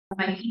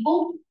my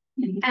people.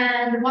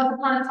 And once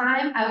upon a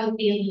time, I was a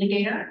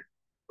litigator,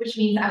 which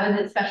means I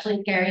was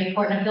especially scary in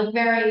court. And I feel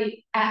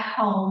very at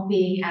home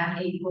being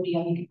at a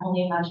podium. You can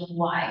only imagine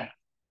why.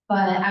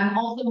 But I'm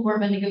also more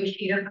of a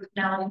negotiator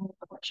personality,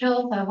 more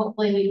chill. So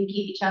hopefully we can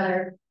keep each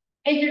other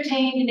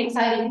entertained and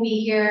excited to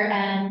be here,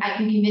 and I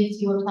can convince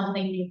you of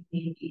something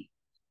new.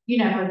 You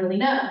never really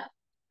know.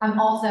 I'm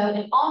also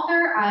an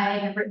author. I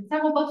have written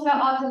several books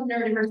about autism,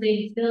 neurodiversity,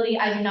 and disability.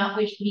 I do not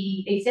wish to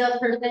be a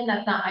salesperson.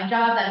 That's not my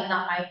job. That is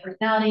not my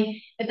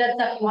personality. If that's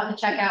stuff you want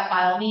to check out,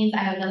 by all means, I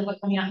have another book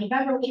coming out in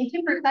November, which I'm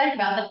super excited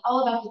about. That's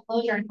all about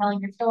disclosure and telling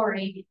your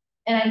story.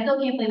 And I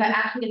still can't believe I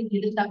actually get to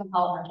do this stuff and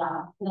call it my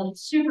job. So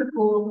that's super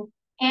cool.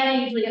 And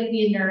I usually get to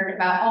be a nerd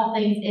about all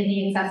things in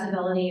the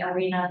accessibility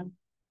arena.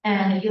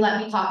 And if you let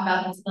me talk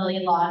about disability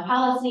law and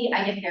policy,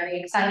 I get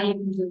very excited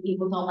because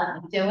people don't let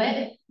me do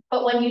it.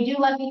 But when you do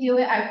let me do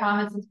it, I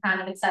promise it's kind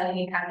of exciting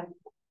and kind of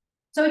cool.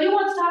 So I do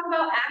want to talk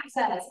about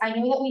access. I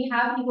know that we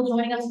have people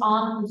joining us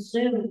on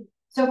Zoom.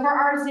 So for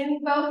our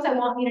Zoom folks, I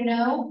want you to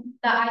know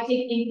that I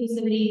take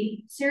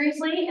inclusivity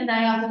seriously, and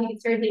I also take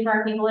it seriously for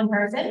our people in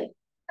person.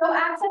 So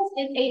access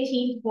is a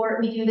team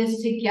sport. We do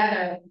this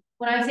together.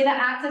 When I say that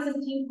access is a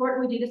team sport,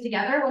 we do this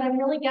together, what I'm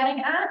really getting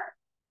at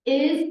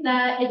is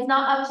that it's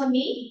not up to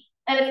me,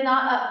 and it's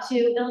not up to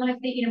Illinois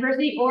State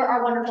University or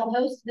our wonderful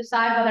host to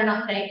decide whether or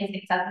not today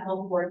is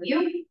accessible for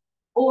you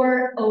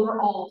or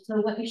overall. So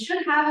what you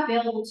should have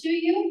available to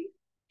you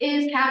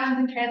is captions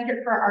and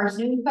transcript for our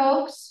Zoom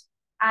folks.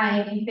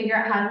 I can figure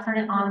out how to turn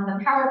it on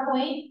the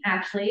PowerPoint,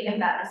 actually, if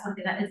that is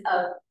something that is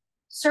of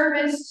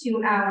service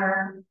to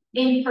our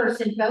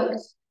in-person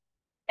folks.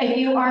 If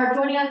you are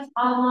joining us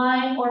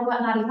online or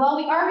whatnot as well,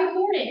 we are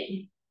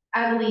recording,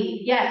 I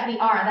believe. Yes, we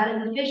are. That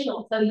is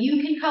official. So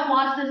you can come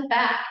watch this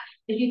back.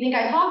 If you think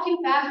I talk too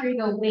fast, or you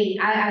go, wait,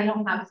 I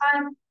don't have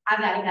time, I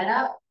gotta get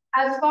up.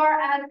 As far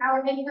as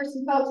our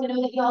in-person folks, I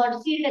know that y'all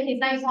are seated at these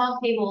nice long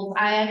tables.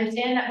 I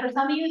understand that for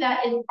some of you,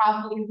 that is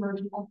probably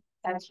virtual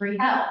sensory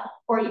hell,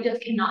 or you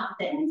just cannot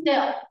sit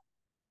still.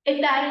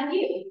 If that is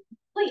you,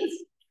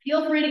 please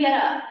feel free to get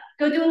up.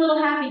 Go do a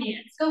little happy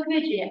dance. Go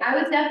fidget. I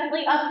was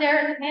definitely up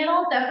there in the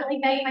panel, definitely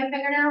banging my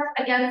fingernails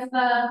against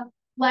the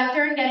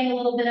lectern, getting a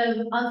little bit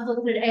of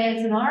unsolicited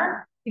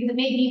ASMR because it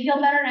made me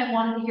feel better, and I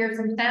wanted to hear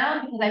some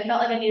sound because I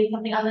felt like I needed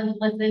something other than to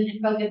listen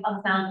and focus on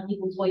the sound of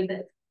people's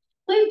voices.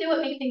 Please do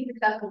what makes things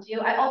successful to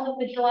you. I also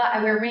fidget a lot.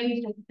 I wear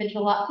rings just to fidget a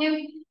lot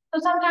too.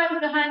 So sometimes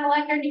behind the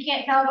lectern, you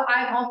can't tell, but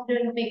I'm also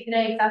doing what makes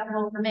today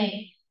accessible for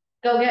me.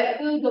 Go get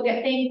food, go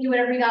get things, do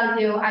whatever you gotta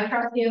do. I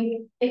trust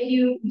you. If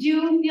you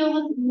do feel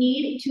the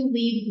need to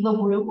leave the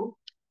room,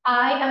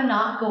 I am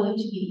not going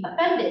to be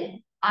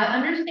offended. I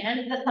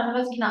understand that some of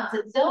us cannot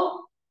sit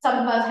still. Some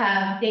of us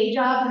have day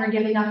jobs and are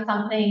giving us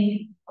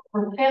something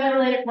family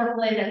related, work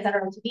related,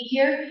 etc. to be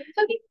here.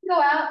 So if you can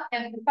go out,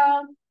 answer the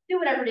phone, do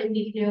whatever it is you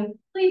need to do,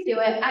 please do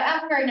it. I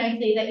ask very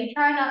nicely that you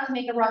try not to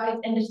make a ruckus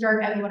and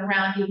disturb everyone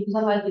around you, because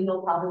otherwise we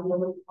will probably be a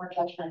little more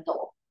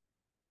judgmental.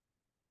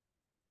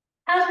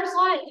 As for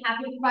slides,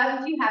 happy to provide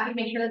them to you, happy to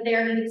make sure that they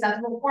are in an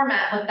accessible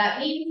format. What that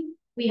means,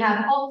 we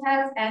have alt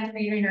text and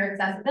reader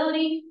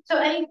accessibility. So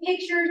any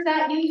pictures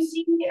that you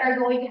see are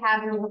going to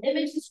have a little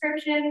image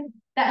description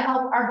that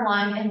help our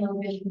blind and low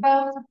vision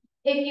folks.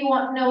 If you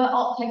want to know what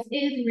alt text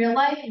is in real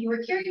life and you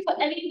were curious what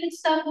any of this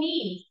stuff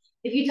means,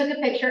 if you took a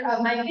picture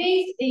of my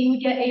face, you would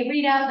get a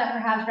readout that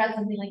perhaps read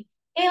something like,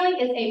 Haley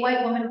is a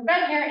white woman with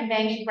red hair and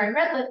bangs, she's wearing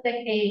red lipstick,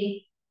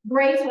 a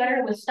gray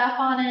sweater with stuff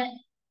on it.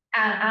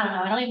 I don't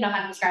know. I don't even know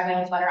how to describe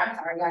my own sweater. I'm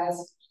sorry,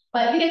 guys.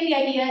 But you get the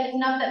idea. It's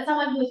enough that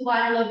someone who is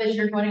blind or low vision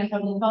or joining us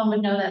over the phone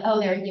would know that,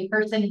 oh, they're a new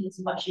person and this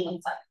is what she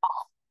looks like.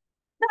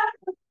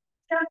 Let's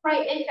jump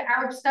right into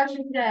our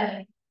discussion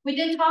today. We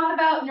did talk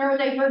about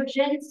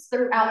neurodivergence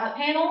throughout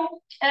the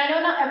panel, and I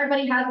know not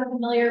everybody has been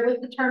familiar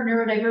with the term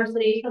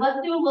neurodiversity, so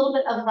let's do a little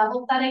bit of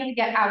level setting to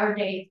get our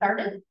day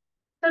started.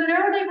 So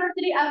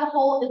neurodiversity as a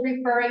whole is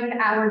referring to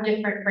our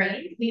different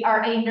brains. We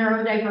are a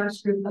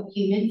neurodiverse group of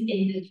humans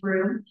in this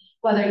room,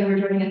 whether you are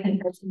joining us in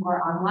person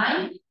or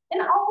online.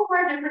 And all of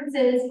our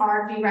differences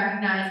are to be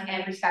recognized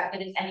and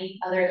respected as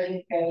any other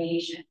human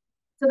variation.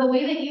 So the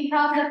way that you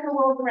process the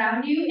world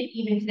around you, and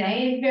even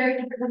today, is very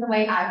different than the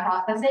way I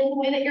process it, and the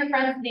way that your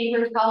friends,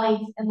 neighbors,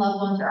 colleagues, and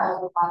loved ones are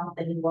also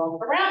processing the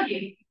world around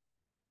you.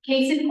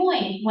 Case in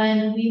point,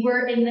 when we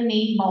were in the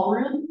main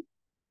ballroom,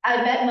 I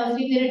bet most of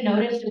you didn't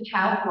notice just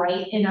how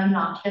bright and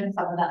obnoxious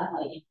some of that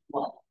lighting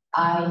was.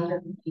 I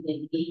certainly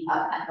didn't be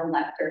up at the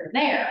lectern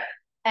there,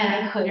 and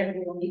I couldn't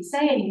really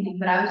say anything,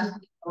 but I was just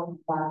like, oh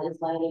my God,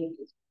 this lighting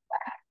is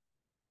whack.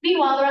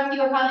 Meanwhile, the rest of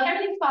you are probably like,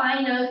 everything's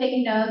fine, you know,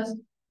 taking notes,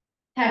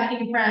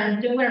 texting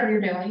friends, doing whatever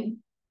you're doing.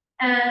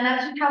 And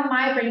that's just how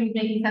my brain was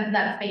making sense of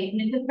that space,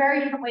 and it's a very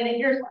different way that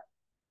yours was.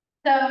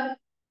 So,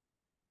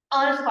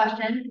 honest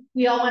question,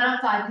 we all went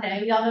outside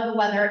today. We all know the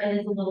weather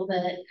is a little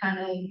bit kind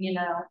of, you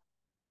know,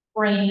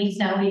 rainy,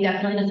 snowy,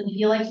 definitely doesn't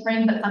feel like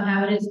spring, but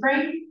somehow it is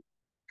spring.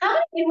 How many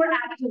of you were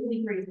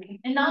absolutely freezing?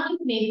 And not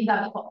just me, because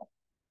I was cold.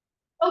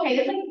 Okay,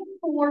 there's like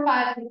 4,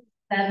 5, 6,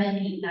 7,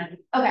 8, 9.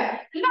 Okay,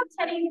 you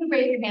about 10 of you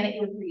raise your hand that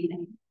you were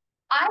freezing.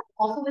 I'm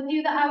also with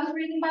you that I was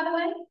freezing, by the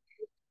way.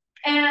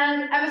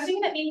 And I'm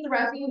assuming that means the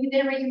rest of you who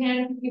didn't raise your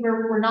hand, you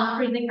were not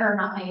freezing or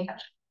not paying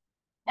attention.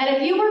 And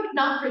if you were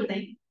not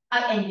freezing,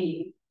 I envy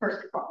you,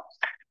 first and foremost.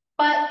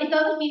 But it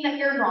doesn't mean that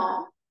you're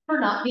wrong for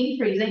not being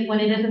freezing when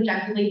it is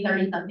objectively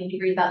 30-something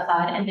degrees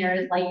outside and there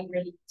is light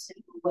rain,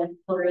 wind,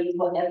 flurries,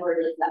 whatever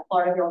it is that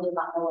Florida girl does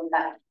not know what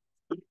that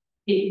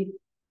is.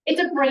 It's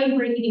a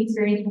brain-breaking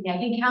experience for me. I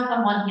can count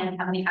on one hand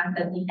how many times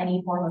I've seen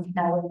any form of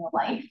snow in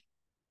my life.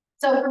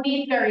 So for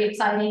me, it's very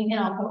exciting, and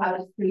also I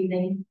was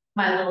freezing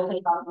my little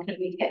thing on couldn't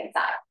wait to get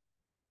inside.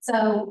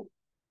 So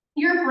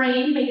your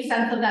brain makes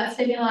sense of that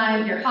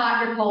stimuli. You're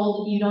hot, you're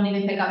cold, you don't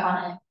even pick up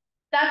on it.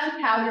 That's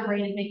just how your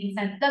brain is making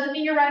sense. Doesn't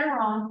mean you're right or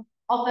wrong.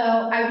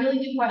 Although I really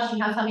do question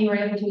how some of you are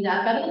able to do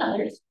that better than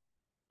others.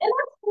 And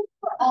that's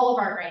for all of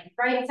our brains,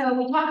 right? So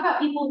we talk about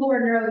people who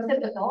are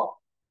neurotypical,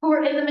 who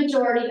are in the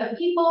majority of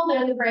people.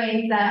 They're the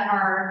brains that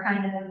are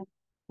kind of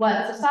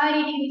what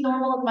society deems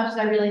normal, as much as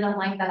I really don't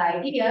like that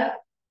idea.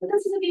 But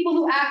this is the people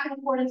who act in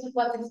accordance with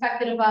what's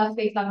expected of us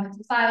based on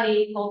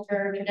society,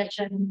 culture,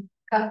 tradition,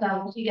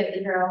 customs. You get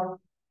the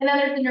drill. And then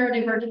there's the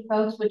neurodivergent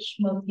folks, which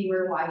most of you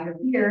are why you're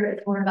here.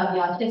 It's more about the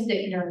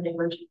autistic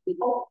neurodivergent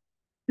people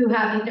who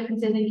have these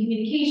differences in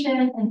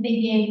communication and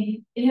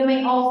thinking, and who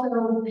may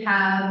also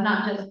have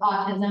not just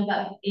autism,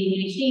 but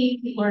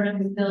ADHD, learning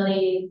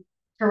disabilities,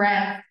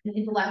 Tourette's,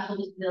 intellectual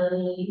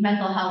disability,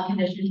 mental health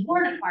conditions,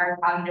 or acquired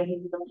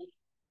cognitive disability.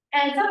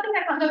 And something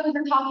that comes up when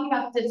we're talking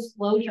about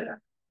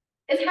disclosure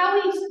is how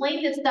we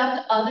explain this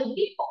stuff to other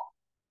people.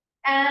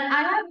 And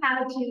I have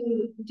had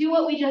to do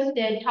what we just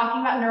did,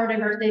 talking about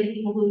neurodiversity to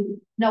people who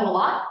know a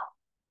lot,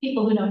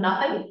 people who know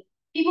nothing,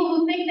 people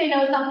who think they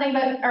know something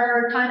but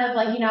are kind of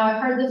like, you know,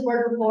 I've heard this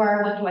word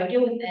before, what do I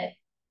do with it?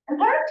 And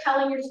part of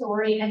telling your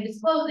story and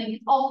disclosing is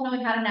also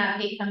knowing how to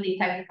navigate some of these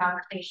types of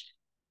conversations.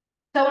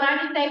 So when I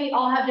just say we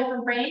all have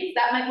different brains,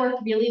 that might work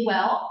really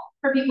well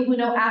for people who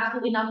know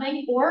absolutely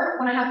nothing, or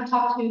when I have to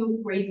talk to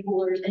grade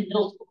schoolers and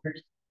middle schoolers.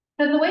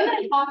 Because the way that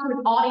I talk to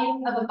an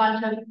audience of a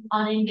bunch of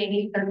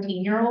unengaged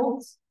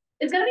 13-year-olds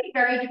is going to be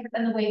very different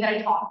than the way that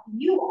I talk to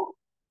you all,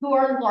 who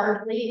are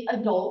largely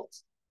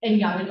adults and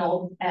young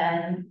adults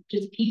and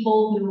just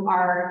people who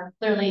are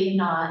clearly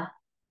not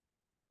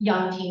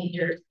young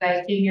teenagers. I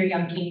assume you're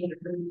young teenagers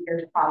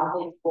you're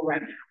probably in school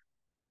right now.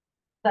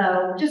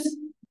 So just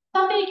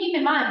something to keep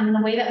in mind, and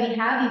the way that we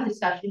have these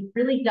discussions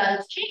really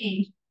does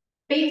change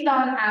based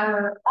on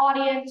our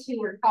audience, who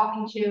we're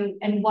talking to,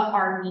 and what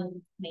our needs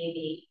may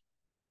be.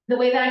 The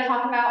way that I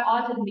talk about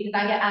autism, because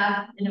I get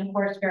asked, and of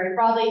course, very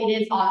broadly,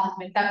 it is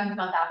Autism Acceptance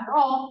Month after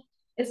all,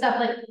 it's stuff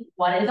like,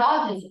 what is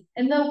autism?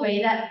 And the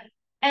way that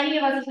any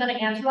of us is going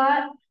to answer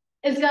that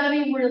is going to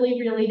be really,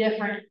 really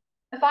different.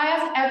 If I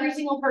ask every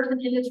single person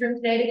in this room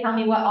today to tell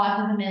me what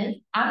autism is,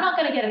 I'm not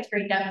going to get a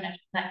straight definition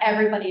that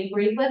everybody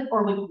agrees with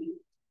or would use.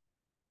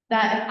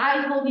 That if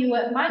I told you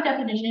what my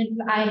definition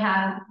I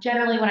have,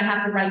 generally when I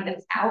have to write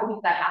this out,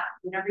 because I have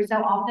to do it every so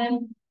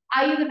often,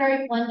 I use a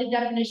very blended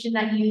definition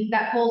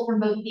that pulls from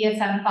both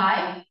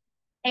DSM-5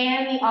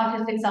 and the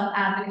Autistic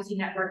Self-Advocacy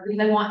Network, because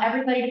I want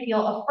everybody to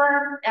feel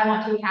affirmed. I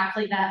want to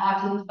encapsulate that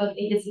autism is both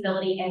a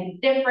disability and a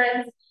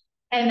difference,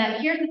 and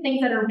that here's the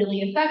things that are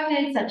really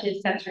affected, such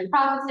as sensory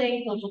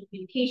processing, social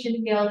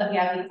communication skills, that we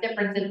have these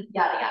differences,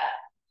 yada, yada.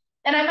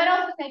 And I might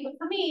also say, but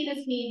for me,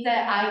 this means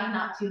that I'm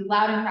not too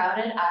loud and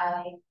crowded.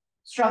 I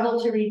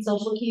struggle to read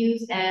social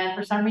cues, and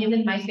for some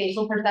reason, my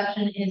spatial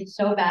perception is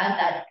so bad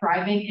that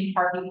driving and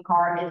parking a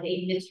car is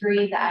a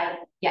mystery that I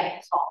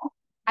yet to solve.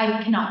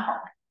 I cannot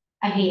park.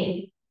 I hate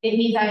it. It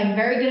means I am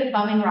very good at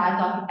bumming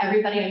rides off of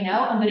everybody I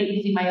know. I'm good at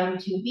using my own 2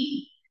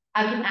 feet.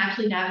 I can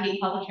actually navigate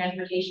public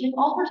transportation,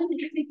 all sorts of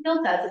interesting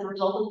skill sets as a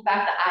result of the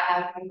fact that I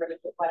have been great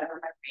with whatever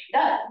my brain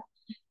does.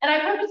 And I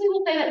purposely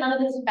will say that none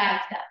of this is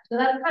bad stuff. So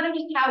that's kind of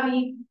just how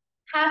we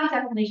have these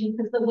explanations,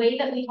 because the way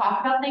that we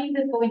talk about things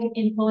is going to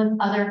influence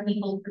other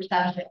people's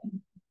perception.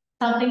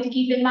 Something to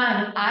keep in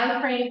mind, if I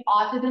frame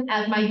autism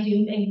as my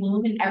doom and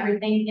gloom and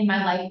everything in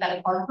my life that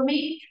is hard for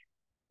me,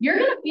 you're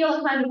going to feel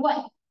a kind of way.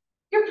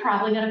 You're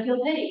probably going to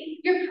feel pity.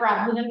 You're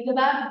probably going to feel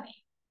bad for me.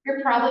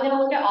 You're probably going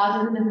to look at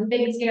autism as a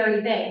big,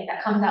 scary thing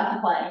that comes out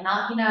to play.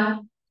 Not, you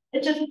know,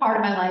 it's just part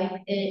of my life.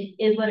 It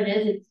is what it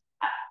is. It's,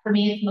 for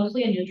me, it's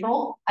mostly a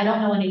neutral. I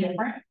don't know any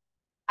different.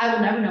 I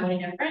will never know any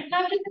different. And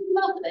I'm just in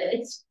love with it.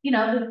 It's, you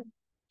know,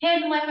 the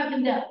hand in life I've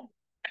been dealt.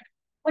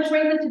 Which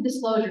brings us to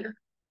disclosure,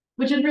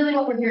 which is really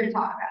what we're here to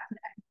talk about today.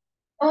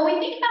 And when we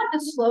think about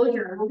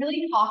disclosure, we're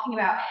really talking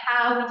about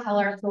how we tell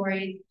our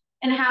stories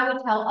and how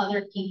we tell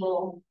other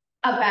people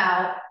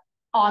about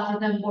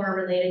autism or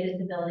a related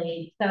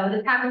disability. So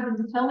this happens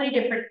in so many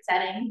different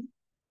settings,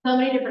 so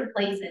many different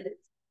places.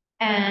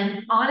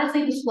 And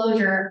honestly,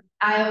 disclosure,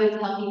 I always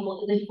tell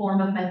people, is a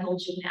form of mental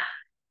gymnastics.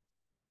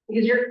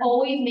 Because you're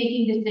always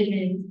making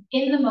decisions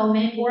in the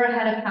moment or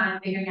ahead of time,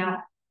 figuring out,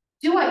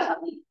 do I tell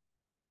you?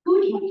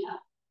 Who do I tell?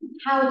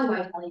 How do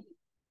I tell you?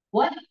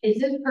 What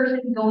is this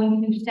person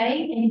going to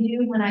say and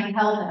do when I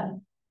tell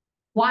them?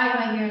 Why am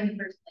I here in the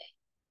first place?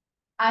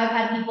 I've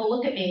had people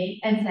look at me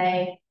and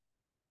say,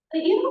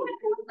 But you don't have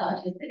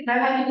to look autistic. And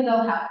I've had people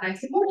go, how can I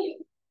support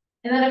you?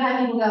 And then I've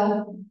had people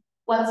go,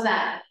 what's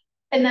that?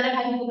 And then I've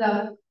had people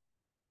go,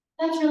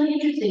 that's really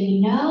interesting.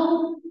 You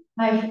know,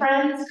 my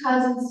friend's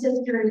cousin's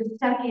sister's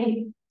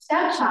second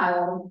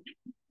stepchild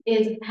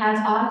has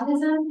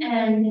autism,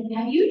 and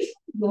have you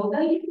tried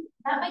yoga?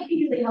 That might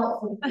be really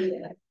helpful for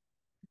you.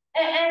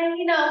 And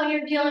you know, when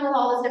you're dealing with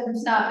all this different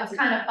stuff, it's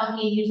kind of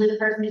funky. Usually the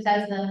person who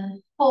says the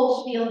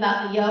whole spiel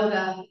about the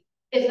yoga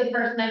is the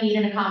person I need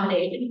an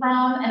accommodation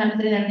from. And I'm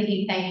sitting there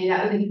thinking, thank you,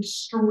 that was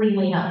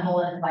extremely helpful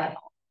and insightful.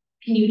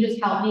 Can you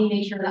just help me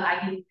make sure that I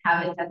can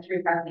have a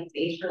sensory resting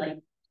space for like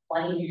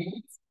 20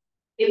 minutes?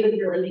 It would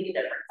really make a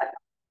difference.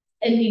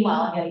 And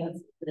meanwhile, I'm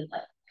getting this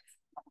like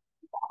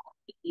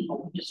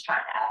people just trying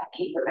to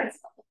advocate for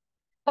myself.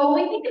 But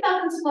when we think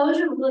about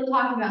disclosure, we're really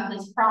talking about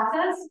this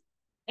process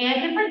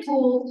and different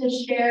tools to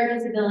share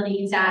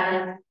disability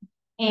status.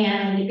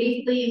 And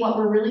basically what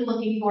we're really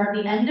looking for at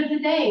the end of the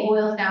day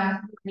boils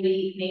down to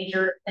three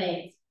major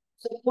things: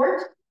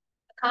 support,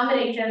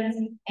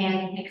 accommodations,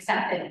 and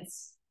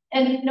acceptance.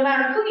 And no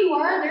matter who you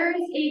are, there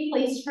is a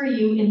place for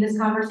you in this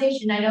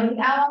conversation. I know the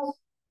adults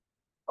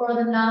or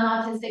the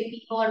non-autistic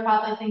people are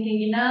probably thinking,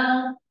 you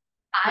know,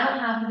 I don't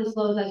have to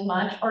disclose as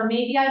much, or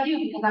maybe I do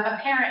because I'm a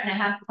parent and I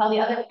have to tell the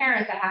other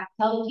parents, I have to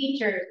tell the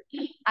teachers.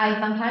 I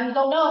sometimes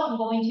don't know if I'm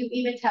going to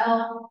even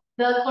tell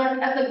the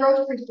clerk at the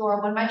grocery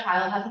store when my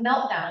child has a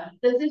meltdown.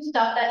 This is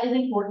stuff that is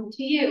important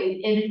to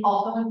you, and it's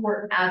also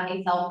important as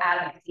a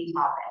self-advocacy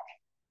topic.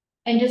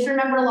 And just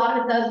remember, a lot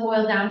of it does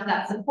boil down to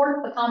that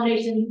support,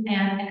 accommodations,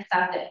 and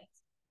acceptance.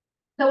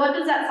 So what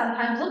does that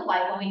sometimes look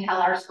like when we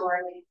tell our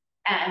story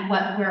and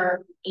what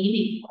we're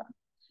aiming for?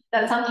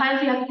 That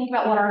sometimes we have to think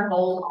about what our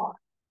goals are.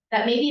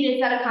 That maybe it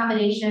is that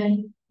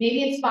accommodation,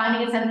 maybe it's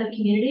finding a sense of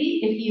community.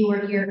 If you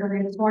were here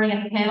earlier this morning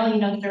at the panel, you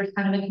know there was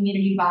kind of a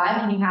community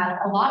vibe, and you had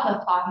a lot of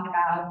us talking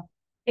about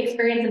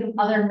experiences with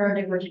other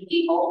neurodivergent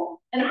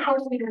people. And of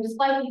course, we were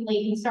slightly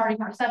late in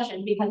starting our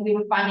session because we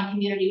were finding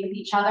community with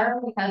each other,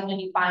 because when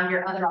you find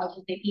your other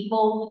autistic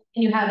people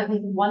and you have at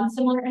least one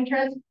similar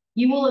interest,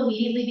 you will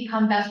immediately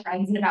become best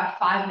friends in about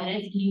 5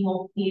 minutes, and you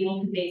won't be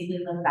able to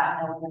basically live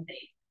without knowing the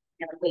thing.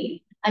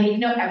 Wait, I need to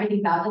know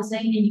everything about this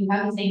thing, and you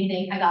have the same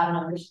thing. I gotta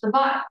know to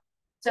survive.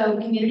 So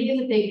community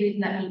is a big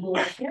reason that people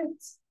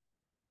experience,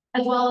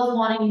 as well as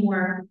wanting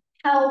more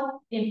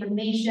help,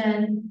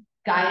 information,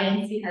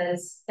 guidance,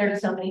 because there's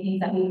so many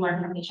things that we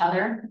learn from each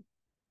other.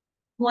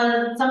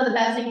 Some of the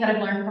best things that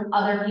I've learned from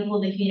other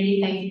people in the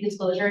community, thanks to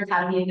disclosure, is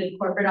how to be a good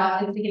corporate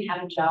autistic and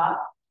have a job.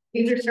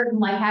 These are certain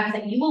life hacks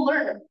that you will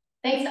learn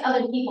thanks to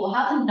other people,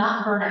 how to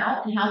not burn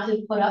out and how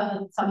to put up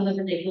with some of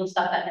the ridiculous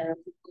stuff that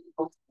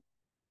people.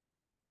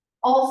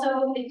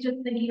 Also, it's just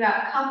thinking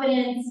about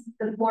confidence,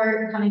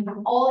 support, coming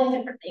from all these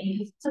different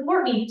things.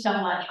 Support means so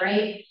much,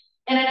 right?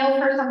 And I know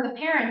for some of the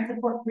parents,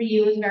 support for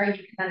you is very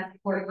different than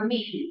support for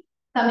me.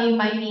 Some of you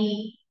might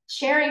be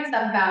sharing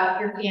stuff about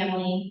your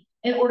family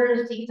in order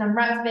to seek some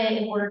respite,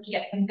 in order to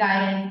get some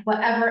guidance,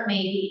 whatever it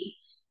may be.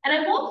 And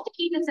I want to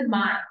keep this in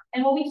mind.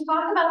 And when we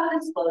talk about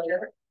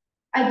disclosure,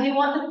 I do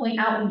want to point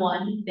out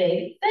one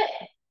big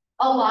thing.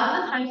 A lot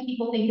of the times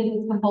people think this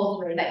is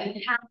compulsory, that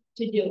you have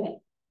to do it.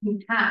 You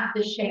have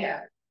to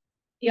share.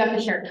 You have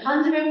to share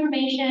tons of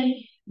information.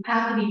 You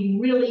have to be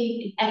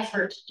really an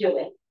expert to do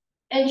it.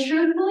 And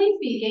truthfully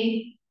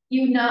speaking,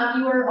 you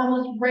are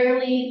almost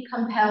rarely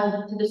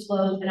compelled to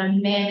disclose in a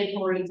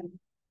mandatory way.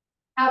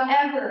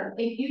 However,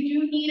 if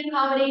you do need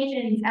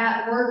accommodations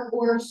at work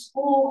or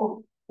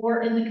school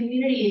or in the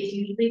community, it's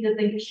usually the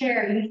thing to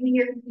share. Usually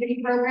your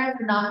community programs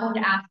are not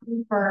going to ask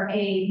you for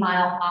a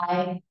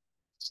mile-high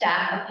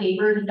stack of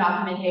papers and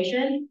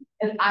documentation.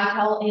 If I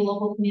tell a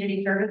local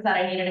community service that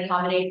I need an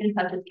accommodation,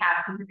 such as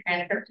captions or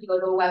transcripts to go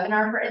to a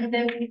webinar, for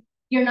instance,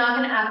 you're not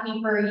going to ask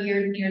me for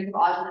years and years of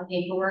autism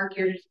paperwork.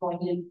 You're just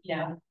going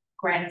to,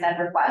 grant said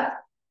request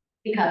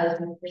because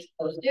we're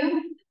supposed to,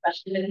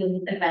 especially if it's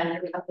an event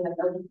or something that's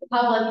open to the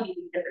public,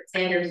 you use different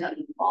standards under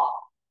the law.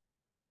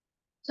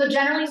 So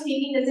generally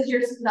speaking, this is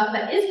your stuff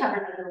that is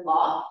covered under the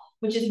law,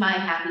 which is my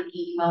happy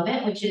geek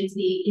moment, which is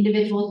the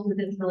Individuals with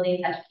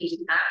Disabilities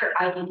Education Act,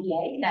 or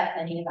IDEA, that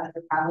many of us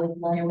are probably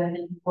familiar with,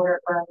 in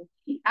order for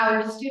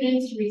our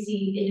students to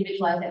receive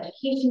individualized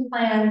education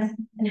plans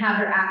and have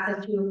their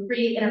access to a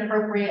free and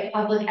appropriate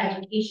public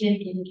education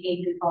in the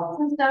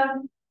K-12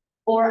 system,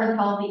 or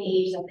until the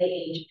age that they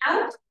age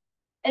out.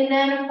 And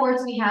then, of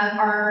course, we have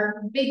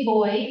our big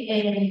boy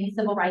in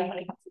civil rights when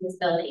it comes to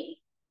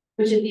disability,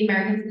 which is the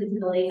Americans with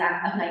Disabilities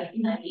Act of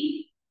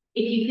 1990.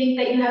 If you think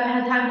that you haven't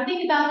had time to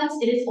think about this,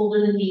 it is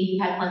older than me.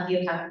 You've had plenty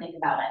of time to think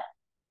about it.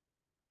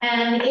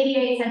 And the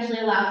ADA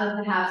essentially allows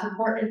us to have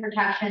support and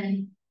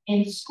protection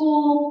in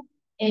school,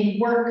 in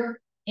work,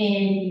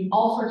 in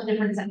all sorts of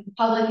different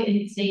public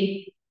and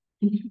state,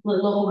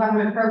 local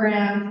government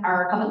programs,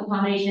 our public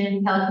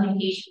accommodations,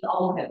 telecommunications,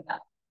 all of it.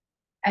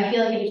 I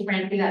feel like I just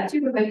ran through that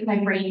super quick. My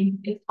brain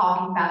is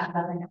talking faster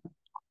than I know.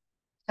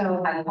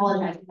 So I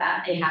apologize for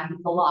that. It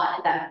happens a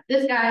lot that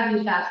this guy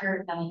moves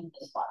faster than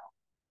this one.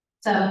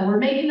 So we're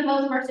making the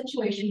most of our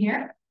situation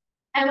here.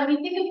 And when you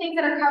think of things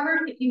that are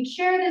covered, if you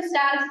share this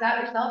status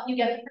about yourself, you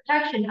get the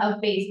protection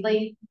of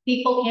basically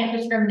people can't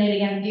discriminate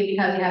against you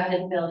because you have a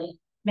disability.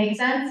 Make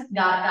sense?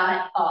 Got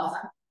it,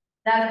 awesome.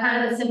 That's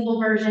kind of the simple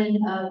version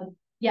of,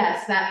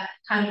 yes, that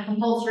kind of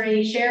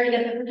compulsory share to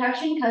get the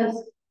protection, because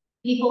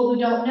people who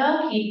don't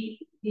know, they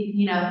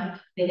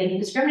didn't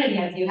discriminate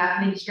against you, have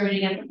to be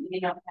discriminated against you, they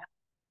don't know.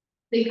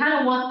 So you kind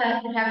of want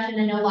that protection.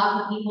 I know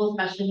lots of people,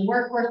 especially in the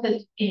workforce,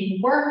 that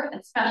in work,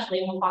 especially,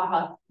 and we'll talk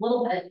about this a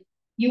little bit,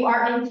 you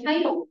are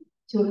entitled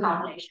to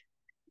accommodation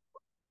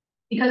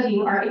because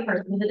you are a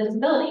person with a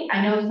disability.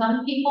 I know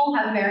some people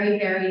have very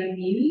varied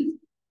views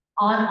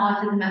on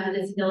autism as a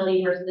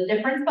disability versus a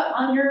difference, but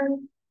under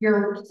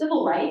your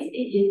civil rights, it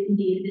is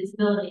indeed a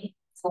disability.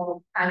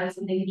 So kind of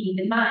something to keep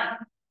in mind.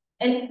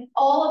 And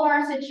all of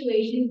our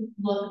situations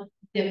look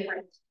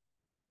different.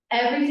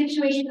 Every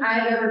situation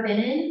I've ever been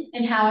in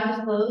and how I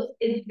disclose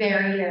is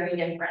very, very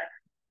different.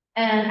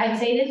 And I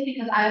say this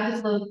because I have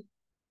disclosed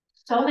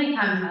so many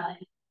times in my life.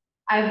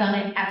 I've done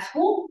it at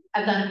school,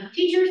 I've done it with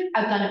teachers,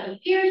 I've done it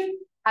with peers,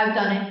 I've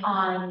done it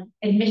on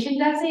admissions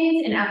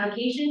essays and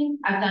applications,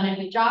 I've done it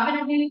with job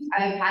interviews,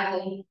 I've had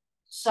to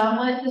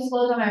somewhat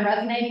disclose on my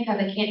resume because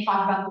I can't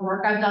talk about the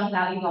work I've done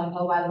without you going,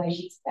 oh, by the way,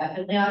 she's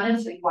definitely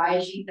autistic. Why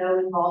is she so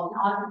involved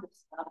in autism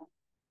stuff?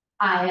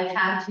 I have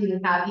had to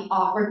have the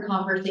awkward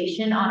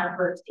conversation on our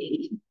first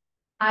date.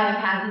 I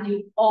have had to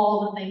do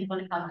all the things when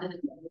it comes to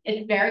this.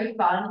 It's very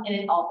fun and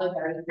it's also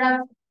very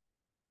stressful.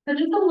 So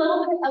just a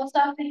little bit of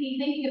stuff to be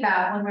thinking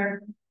about when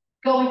we're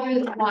going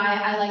through this, why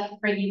I like to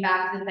bring you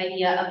back to this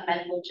idea of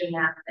mental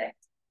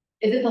gymnastics.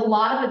 It's a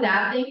lot of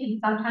adapting and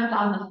sometimes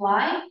on the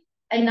fly.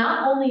 And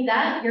not only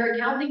that, you're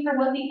accounting for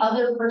what the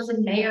other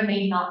person may or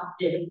may not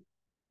do.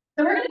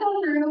 So we're going to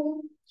go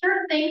through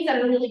certain things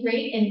that are really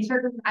great and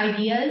certain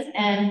ideas,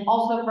 and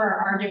also for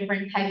our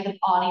different types of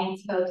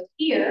audience folks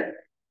here.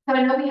 So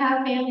I know we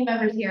have family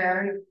members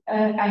here.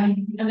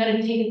 I'm going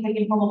to take a quick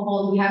informal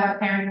poll. We have our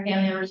parents,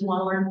 family members who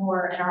want to learn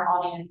more in our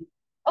audience.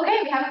 Okay,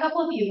 we have a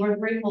couple of you. We're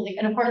grateful.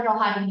 And of course, they're all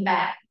hiding in the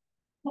back.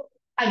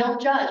 I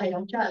don't judge. I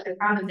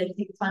promise. I just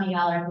think it's funny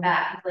y'all are in the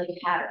back. It's like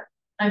a pattern.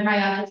 I'm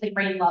probably autistic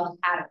brain loves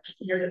patterns.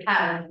 There's a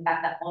pattern in the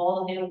fact that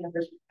all the family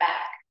members are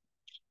back.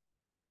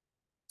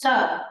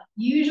 So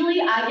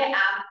usually I get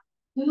asked,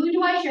 who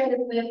do I share this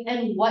with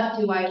and what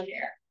do I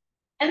share?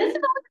 And this is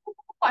a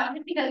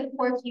question because, of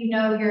course, you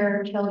know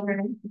your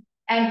children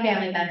and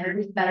family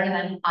members better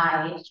than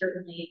I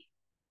certainly.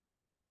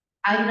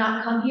 I do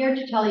not come here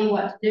to tell you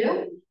what to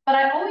do, but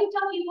I always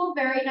tell people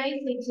very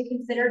nicely to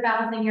consider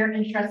balancing your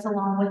interests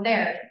along with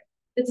theirs.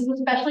 This is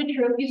especially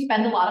true if you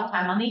spend a lot of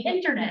time on the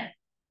internet.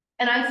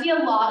 And I see a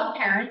lot of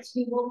parents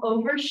who will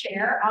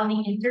overshare on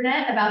the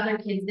internet about their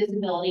kids'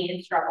 disability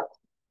and struggles.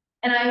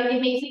 And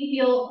it makes me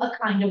feel a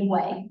kind of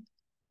way.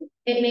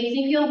 It makes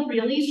me feel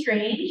really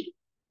strange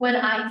when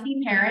I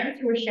see parents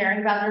who are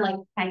sharing about their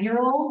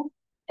 10-year-old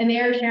and they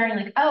are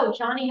sharing oh,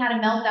 Johnny had a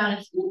meltdown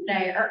at school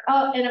today, or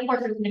oh, and of course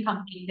there's an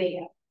accompanying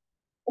video.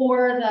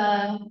 Or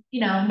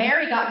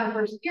Mary got her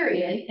first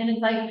period, and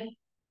it's like,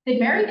 did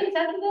Mary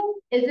consent to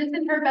this? Is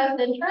this in her best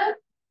interest?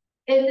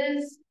 Is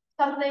this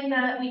something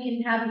that we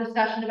can have a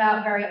discussion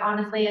about very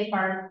honestly as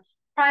far as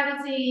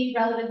privacy,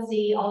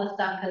 relevancy, all this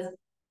stuff? Because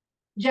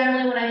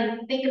generally when I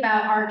think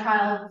about our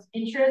child's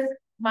interest,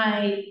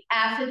 my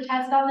acid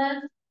test on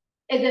this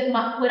is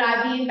would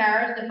I be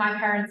embarrassed if my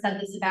parents said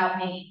this about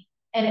me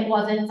and it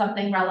wasn't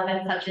something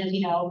relevant, such as,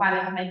 if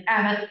I'm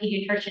a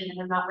pediatrician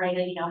and I'm not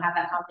ready to, have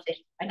that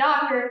conversation with my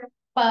doctor,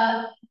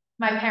 but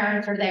my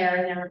parents are there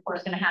and they're of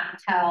course going to have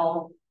to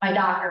tell my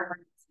doctor, for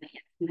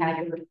instance, who had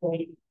your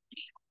recording.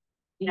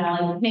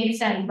 It makes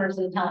sense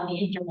versus telling the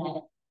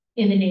internet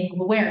in the name of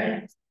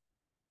awareness.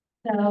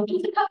 So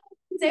just a couple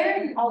things there.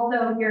 And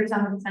also, if you're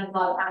someone who spends a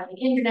lot of time on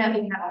the internet,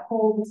 we can have a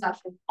whole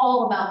discussion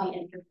all about the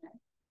internet,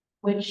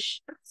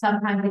 which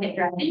sometimes we get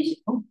dragged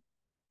into.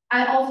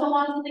 I also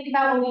want us to think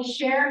about when we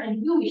share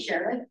and who we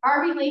share with,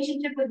 our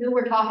relationship with who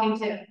we're talking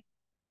to.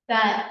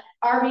 That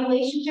our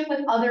relationship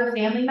with other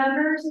family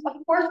members,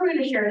 of course, we're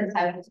going to share this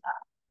type of stuff.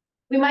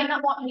 We might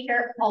not want to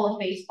share it all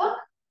of Facebook,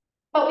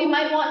 but we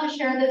might want to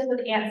share this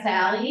with Aunt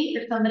Sally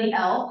or somebody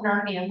else in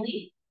our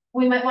family.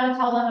 We might want to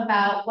tell them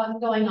about what's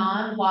going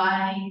on,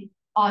 why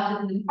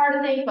autism is part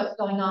of things, what's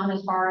going on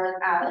as far as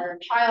our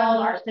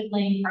child, our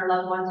sibling, our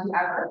loved ones,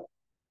 whoever.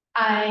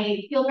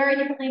 I feel very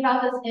differently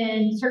about this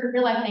in certain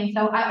real life things.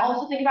 So I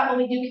also think about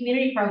when we do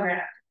community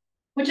programs,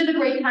 which is a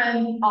great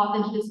time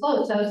often to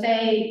disclose. So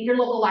say your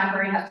local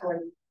library has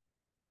stories.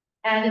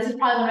 And this is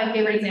probably one of my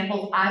favorite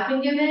examples I've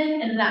been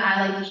given and that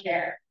I like to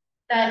share.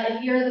 That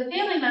if you're the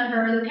family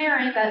member or the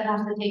parent that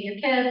wants to take your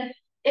kid,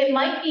 it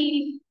might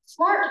be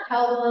smart to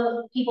tell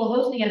the people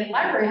hosting at the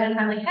library ahead of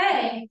time,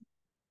 hey,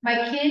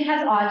 my kid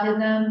has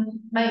autism.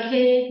 My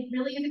kid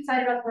really is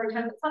excited about story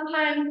time, but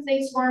sometimes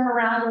they squirm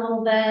around a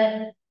little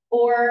bit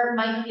or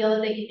might feel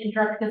that they can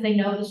interrupt because they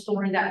know the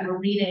story that we're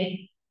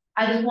reading.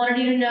 I just wanted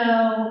you to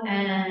know,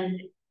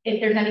 and if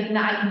there's anything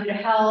that I can do to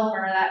help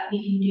or that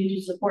we can do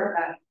to support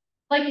them.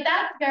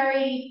 That's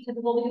very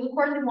typical because of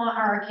course we want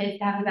our kids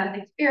to have the best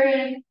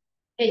experience.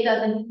 It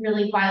doesn't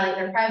really violate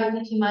their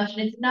privacy too much.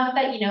 And it's enough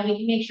that, you know, we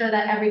can make sure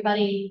that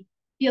everybody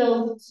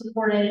feels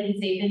supported and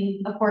safe.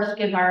 And of course,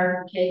 give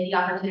our kids the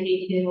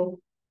opportunity to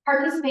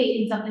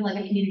participate in something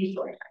like a community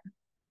story time.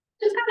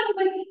 Just kind of a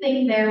quick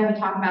thing there when we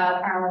talk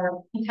about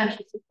our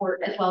potential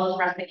support as well as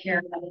respite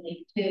care that we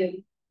need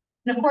to.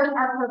 And of course,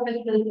 our purpose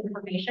for this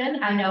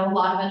information, I know a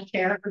lot of us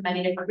share for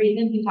many different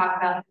reasons. We talk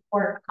about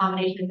support,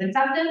 accommodations, and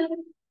acceptance.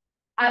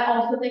 I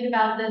also think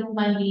about this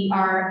when we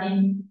are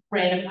in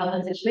random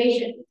public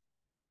situations.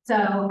 So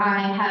I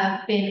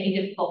have been a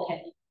difficult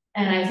kid,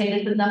 and I say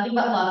this with nothing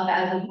but love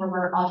as a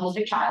former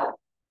autistic child.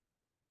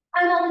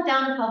 I melted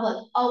down in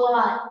public a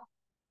lot.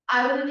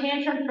 I was a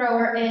tantrum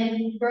thrower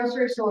in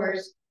grocery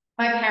stores.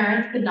 My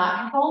parents could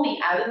not control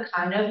me. I was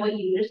kind of what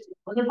you just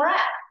was a brat.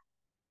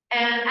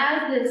 And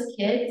as this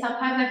kid,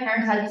 sometimes my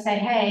parents had to say,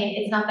 hey,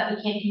 it's not that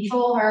we can't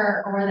control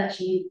her or that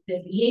she's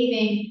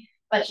misbehaving,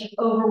 but she's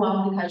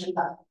overwhelmed because she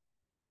loves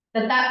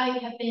me. That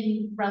might have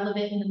been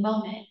relevant in the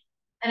moment.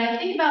 And I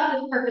think about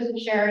this purpose of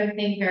sharing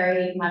thing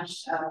very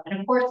much so. And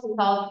of course,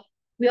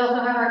 we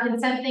also have our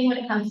consent thing when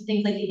it comes to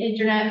things like the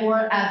internet or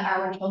as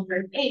our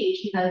children age,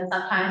 because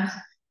sometimes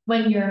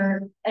when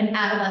you're an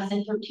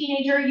adolescent or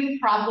teenager, you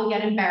probably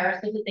get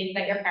embarrassed with the things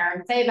that your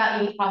parents say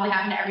about you. It's probably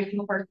happened to every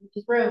single person in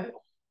this room.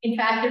 In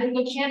fact, there's a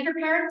good chance your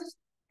parents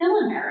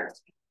still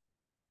embarrassed you.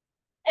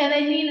 And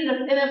they mean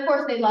it, and of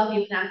course they love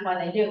you, and that's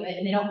why they do it,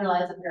 and they don't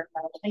realize that they're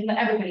embarrassing, but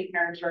everybody's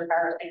parents are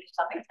embarrassing to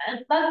some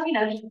extent. That's, you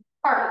know, just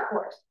part of the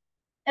course.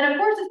 And of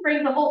course, this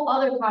brings a whole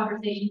other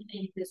conversation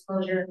into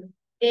disclosure,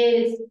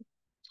 is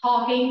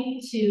talking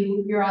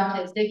to your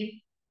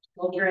autistic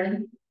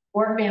children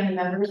or family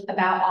members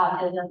about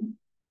autism.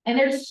 And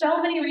there's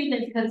so many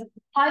reasons, because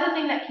probably the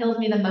thing that kills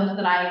me the most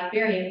that I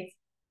experience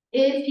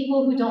is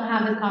people who don't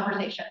have this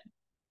conversation.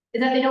 Is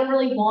that they don't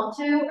really want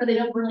to, or they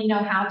don't really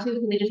know how to,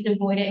 so they just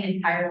avoid it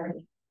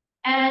entirely.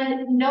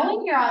 And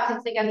knowing you're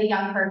autistic as a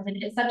young person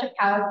is such a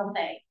powerful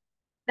thing,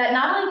 that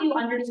not only do you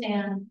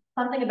understand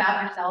something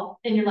about yourself,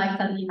 and your life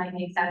suddenly might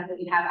make sense if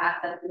you have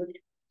access to the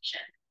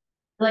information.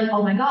 Like,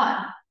 oh my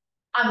God,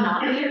 I'm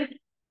not weird.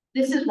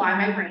 This is why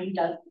my brain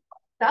does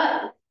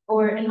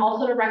what it does. And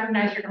also to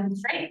recognize your own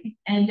strength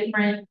and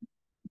different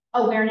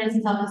awareness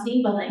and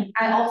self-esteem building.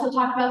 I also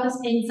talk about this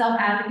in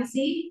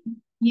self-advocacy.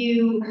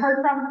 You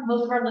heard from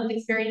most of our lived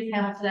experience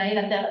panel today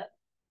that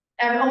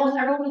almost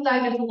everyone was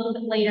diagnosed a little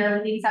bit later,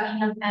 with the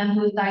exception of M,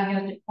 who was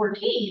diagnosed at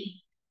 14,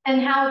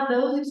 and how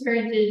those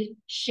experiences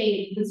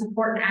shaped the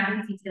support and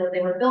advocacy skills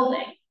they were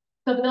building.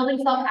 So building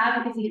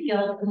self-advocacy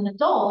skills as an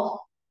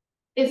adult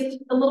is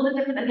a little bit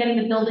different than getting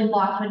the building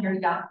blocks when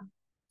you're young.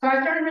 So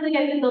I started really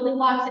getting the building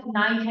blocks at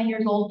 9, 10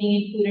 years old,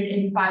 being included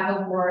in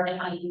 504 and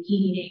IEP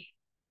meeting,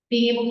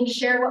 being able to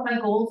share what my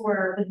goals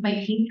were with my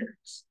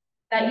teachers.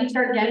 That you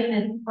start getting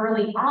this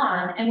early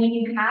on, and when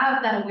you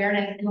have that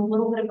awareness and a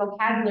little bit of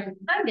vocabulary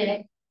behind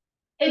it,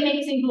 it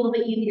makes things a little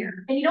bit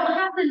easier. And you don't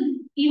have to,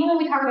 even when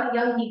we talk about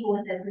young people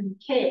with this, and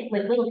kids,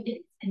 like little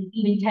kids, and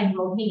even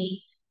 10-year-old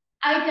me,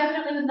 I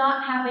definitely was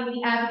not having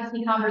the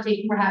advocacy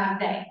conversation we're having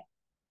today.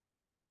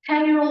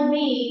 10-year-old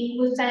me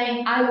was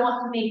saying, I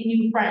want to make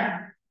new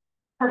friends,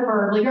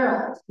 preferably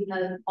girls,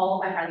 because all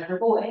of my friends were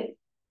boys.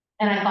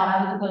 And I thought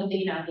I was supposed to,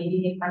 you know,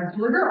 maybe make friends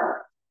who were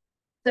girls.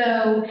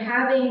 So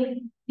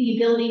having the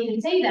ability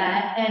to say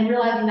that and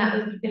realizing that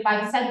if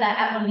I said that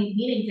at one of these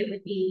meetings, it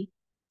would be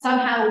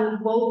somehow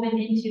woven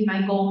into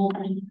my goals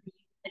and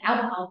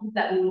outcomes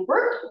that we would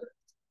work towards.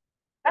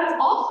 That's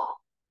awesome.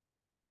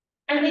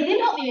 And they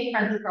did help me make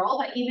friends with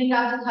girls. I even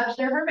got to touch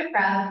their hermit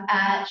crabs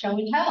at show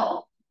and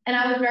tell. And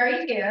I was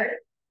very scared.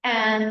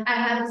 And I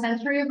had a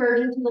sensory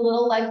aversion to the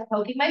little legs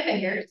poking my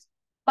fingers.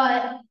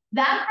 But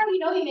that's how you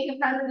know you make a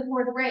friend in the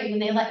 4th grade, when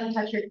they let you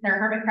touch their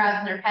hermit crabs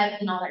and their pets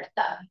and all their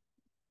stuff.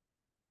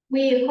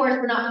 We, of course,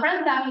 were not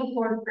friends after the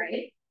 4th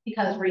grade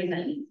because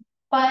reasons,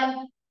 but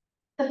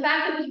the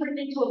fact that it was written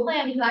into a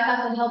plan, because I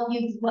got to help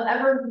use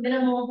whatever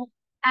minimal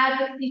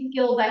advocacy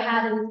skills I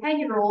had as a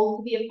 10-year-old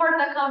to be a part of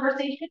that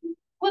conversation,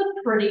 was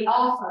pretty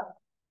awesome.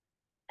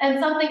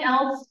 And something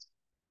else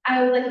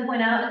I would like to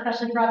point out,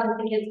 especially for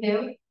autistic kids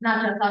too,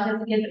 not just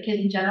autistic kids, but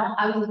kids in general.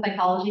 I was a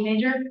psychology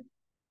major.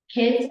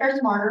 Kids are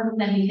smarter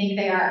than we think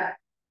they are.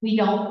 We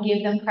don't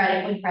give them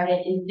credit when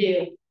credit is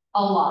due,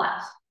 a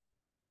lot.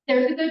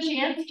 There's a good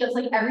chance, just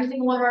like every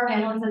single one of our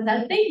panelists has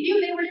said, they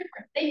knew they were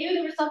different. They knew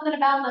there was something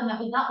about them that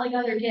was not like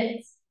other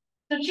kids.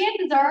 So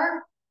chances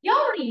are, you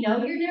already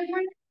know you're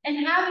different,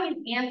 and having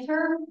an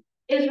answer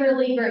is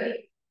really great.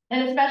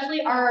 And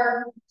especially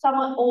our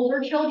somewhat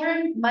older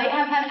children might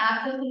have had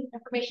access to this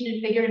information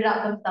and figured it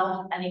out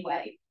themselves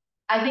anyway.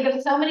 I think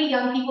of so many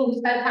young people who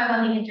spend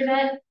time on the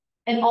internet,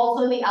 and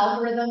also the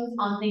algorithms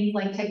on things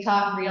like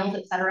TikTok, Reels,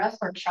 etc.,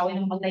 sort of showing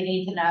them what they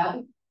need to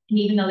know. And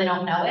even though they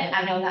don't know it,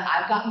 I know that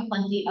I've gotten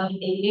plenty of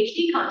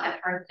ADHD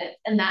content, for instance,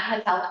 and that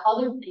has helped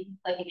other things,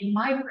 like in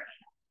my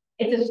brain.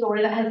 It's a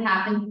story that has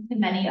happened to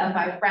many of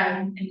my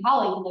friends and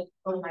colleagues, like,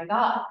 oh my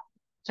God,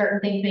 certain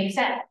things make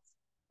sense.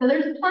 So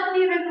there's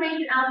plenty of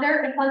information out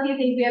there and plenty of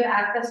things we have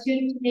access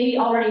to maybe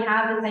already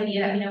have this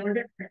idea that we know we're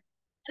different.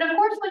 And of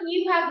course, when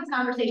you have these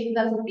conversations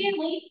as a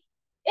family,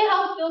 it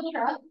helps build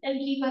trust and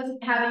keep us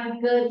having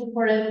a good,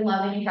 supportive,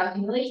 loving, and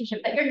trusting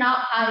relationship, that you're not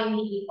hiding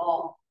the 8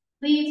 ball.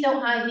 Please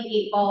don't hide the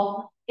 8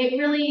 ball. It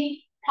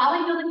really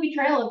probably feels like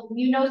betrayal if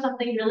you know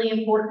something really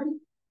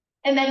important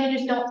and then you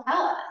just don't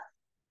tell us.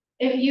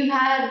 If you've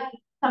had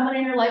someone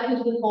in your life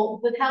who's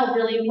withheld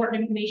really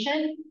important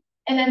information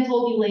and then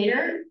told you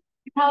later,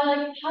 you're probably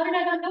like, how did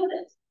I not know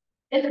this?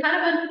 It's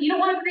kind of you don't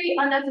want to create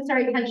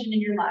unnecessary tension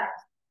in your lives.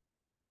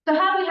 So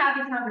how do we have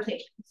these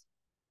conversations?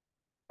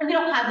 And we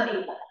don't have the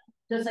 8 ball,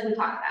 just like we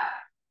talked about.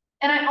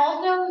 And I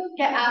also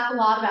get asked a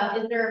lot about,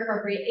 is there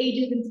appropriate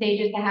ages and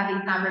stages to have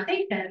these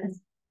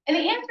conversations? And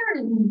the answer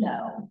is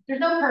no. There's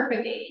no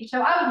perfect age.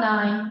 So I was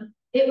 9.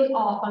 It was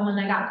awesome when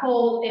I got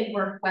told. It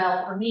worked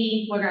well for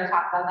me. We're going to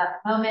talk about that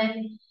in a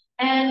moment.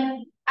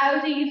 And I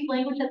would say use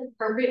language that's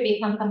appropriate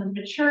based on someone's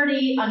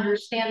maturity,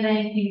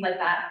 understanding, things like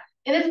that.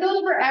 And this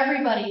goes for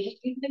everybody.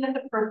 Just use something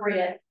that's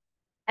appropriate.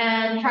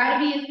 And try to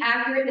be as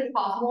accurate as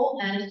possible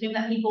and assume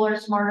that people are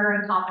smarter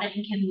and competent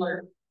and can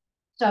learn.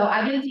 So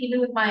I do this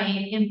even with my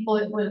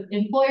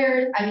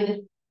employers. I do this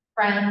with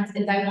friends,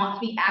 is I want to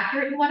be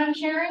accurate in what I'm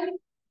sharing.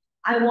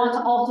 I want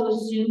to also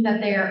assume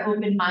that they are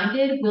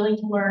open-minded, willing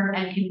to learn,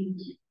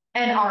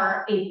 and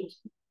are able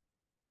to.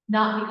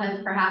 Not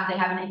because perhaps they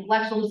have an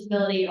intellectual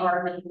disability or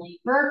are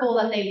mentally verbal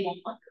that they won't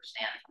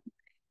understand something.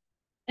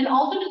 And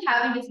also just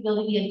having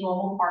disability be a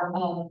normal part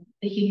of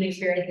the human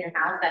experience in your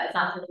house, that it's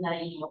not something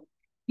that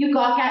you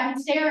gawk at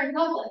and stare in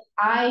public.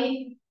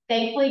 I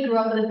thankfully grew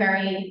up with a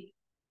very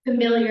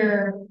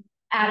familiar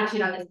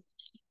attitude on this.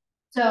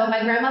 So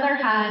my grandmother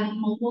had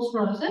multiple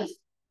sclerosis.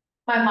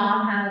 My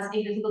mom has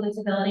a physical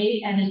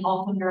disability and is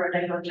also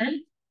neurodivergent.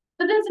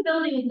 The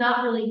disability was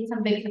not really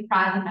some big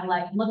surprise in my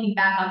life. Looking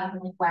back on it, I'm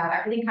like, wow,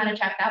 everything kind of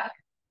checked out.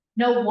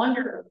 No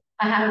wonder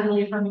I had a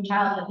really affirming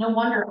childhood. No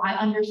wonder I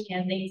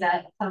understand things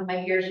that some of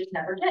my peers just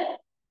never did,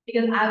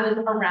 because I was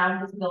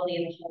around disability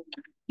in the whole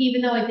time.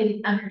 Even though I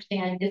didn't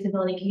understand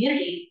disability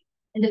community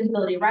and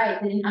disability rights,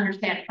 I didn't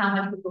understand how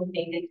much people would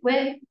make into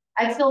it.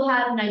 I still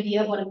had an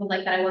idea of what it was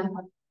like that I wasn't,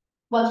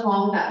 what's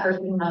wrong with that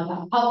person when I was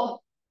out in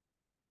public.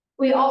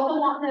 We also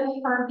want to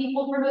affirm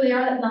people for who they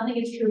are, that nothing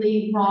is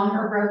truly wrong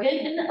or broken.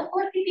 And of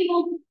course, give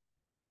people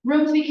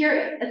room to be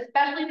curious,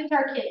 especially if it's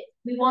our kids.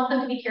 We want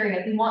them to be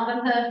curious. We want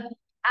them to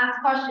ask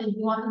questions.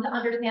 We want them to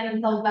understand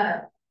themselves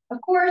better. Of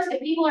course,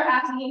 if people are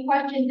asking you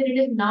questions and it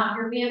is not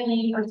your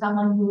family or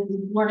someone who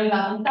is learning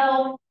about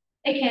themselves,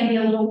 it can be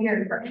a little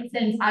weird. For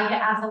instance, I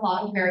get asked a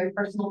lot of very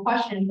personal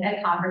questions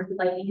at conferences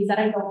like these that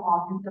I don't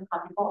often feel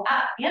comfortable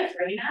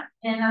answering,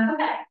 and that's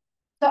okay.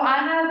 So I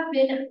have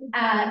been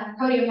at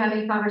podium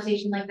having a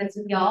conversation like this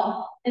with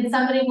y'all, and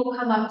somebody will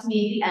come up to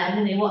me at the end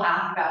and they will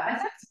ask about my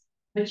sex,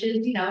 which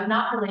is,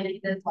 not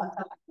related to this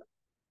whatsoever,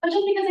 but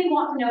just because they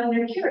want to know and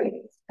they're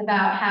curious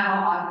about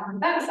how autism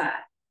affects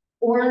that.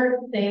 Or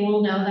they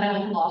will know that I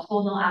went to law school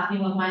and they'll ask me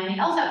what my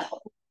LSAT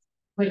score is,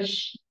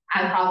 which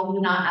I probably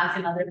would not ask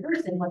another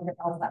person what their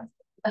LSAT score is.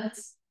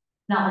 That's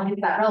not like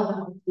it's that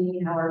relevant,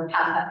 or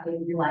past that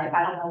phase of your life.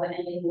 I don't know what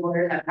any of the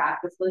lawyers I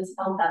practice with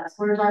LSAT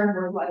scores are,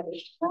 nor do I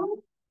wish to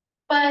know.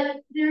 But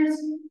there's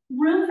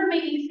room for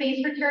making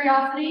space for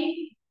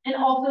curiosity and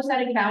also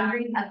setting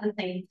boundaries at the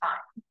same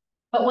time.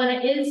 But when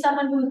it is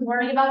someone who's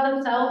learning about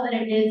themselves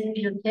and it is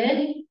your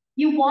kid,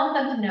 you want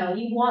them to know,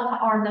 you want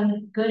to arm them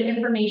with good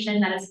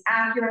information that is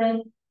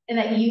accurate and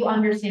that you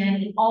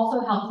understand, and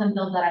also helps them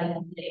build that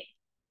identity.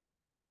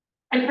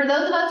 And for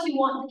those of us who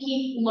want to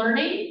keep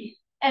learning,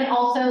 and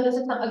also this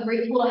is a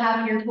great tool to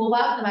have in your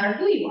toolbox no matter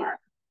who you are,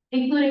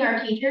 including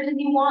our teachers, if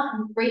you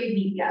want great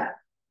media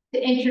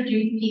to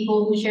introduce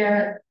people who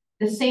share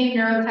the same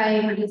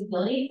neurotype or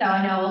disability. So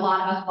I know a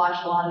lot of us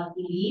watch a lot of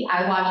TV.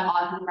 I watch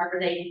autism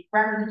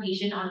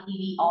representation on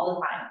TV all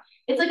the time.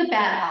 It's like a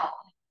bad habit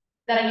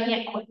that I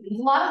can't quit, because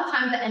a lot of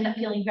times I end up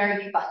feeling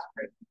very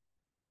frustrated.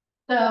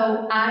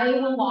 So I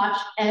will watch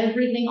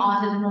everything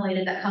autism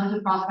related that comes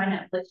across my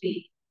Netflix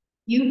feed.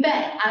 You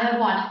bet I have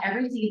watched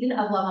every season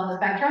of Love on the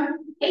Spectrum,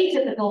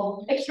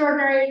 Atypical,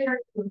 Extraordinary,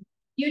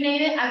 you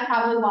name it, I've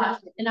probably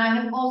watched it. And I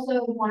have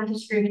also wanted to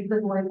scream into the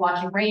void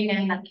watching Rain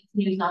Man that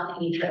continues not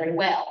to age very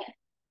well.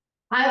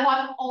 I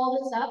watch all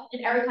this stuff,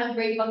 and every time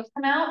great books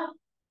come out,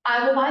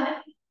 I will buy them.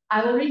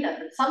 I will read them.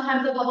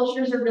 Sometimes the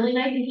publishers are really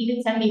nice and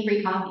even send me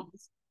free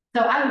copies.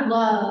 So I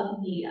love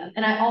media,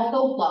 and I also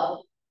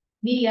love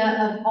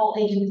media of all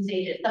ages and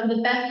stages. Some of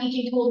the best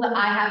teaching tools that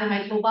I have in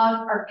my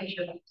toolbox are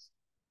picture books.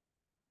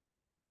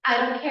 I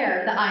don't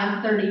care that I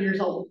am 30 years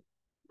old.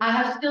 I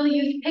have still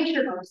used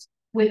picture books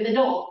with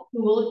adults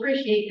who will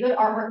appreciate good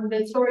artwork and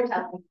good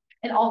storytelling,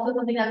 and also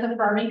something that's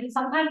affirming, because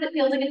sometimes it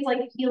feels like it's like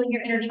healing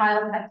your inner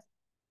child.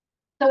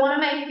 So one of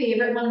my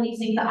favorite, one of these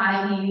things that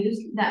I've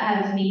used that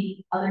has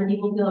made other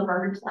people feel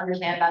affirmed to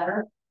understand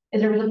better,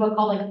 is there was a book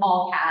called like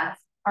All Cats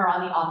Are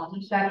on the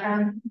Autism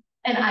Spectrum,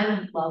 and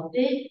I loved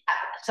it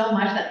so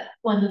much that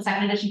when the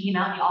second edition came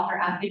out, the author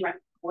asked me to write a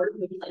report,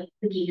 which was like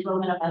the key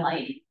moment of my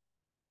life,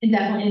 and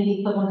definitely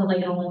the equivalent of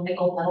like an Olympic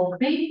gold medal for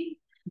me.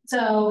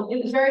 So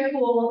it was very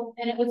cool,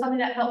 and it was something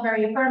that felt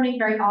very affirming,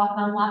 very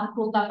awesome, lots of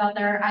cool stuff out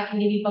there. I can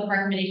give you book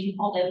recommendations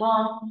all day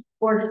long,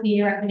 or just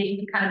media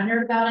recommendations, kind of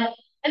nerd about it.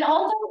 And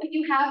also, if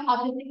you have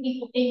autistic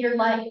people in your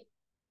life,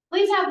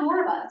 please have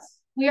more of us.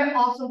 We are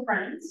also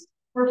friends.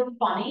 We're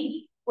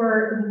funny.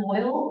 We're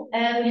loyal,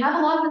 and we have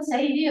a lot to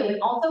say to you.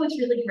 And also, it's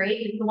really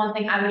great. It's the one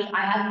thing I wish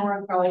I had more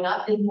of growing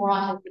up is more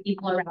autistic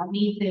people around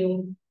me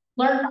to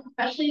learn from,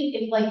 especially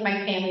if like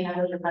my family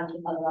members are friends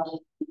with other autistic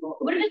people.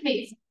 It would have just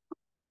made sense.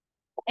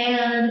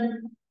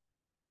 And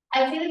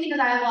I say this because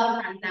I have a lot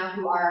of friends now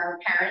who are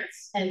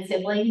parents and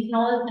siblings and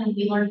all this, and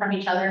we learn from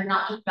each other,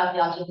 not just about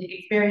the autistic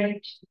experience,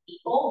 but just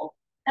people.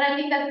 And I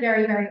think that's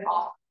very, very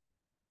awesome.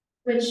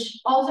 Which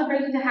also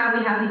brings us to how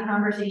we have these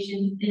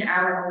conversations in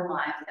our own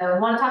lives. So I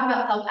want to talk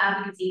about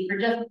self-advocacy for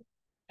just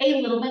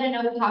a little bit. I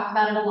know we talked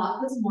about it a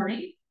lot this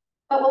morning,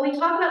 but when we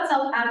talk about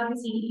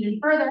self-advocacy even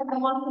further, I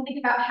want to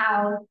think about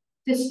how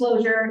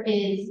disclosure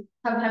is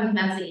sometimes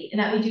messy, and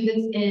that we do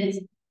this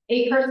is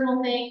a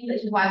personal thing,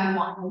 which is why we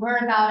want to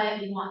learn about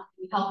it. We want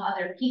to help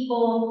other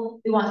people.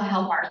 We want to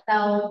help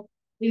ourselves.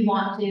 We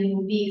want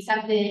to be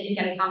accepted and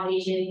get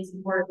accommodations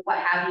for what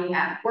have you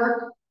at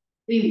work.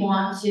 We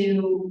want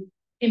to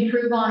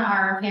improve on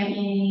our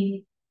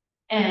family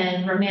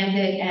and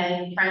romantic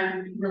and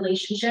friend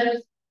relationships.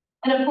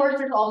 And of course,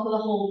 there's also the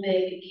whole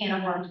big can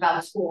of worms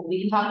about school.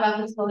 We can talk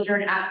about disclosure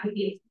and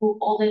advocacy at school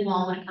all day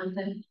long when it comes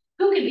to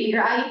who can be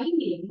your IEP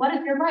meeting, what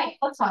is your right?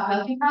 Let's talk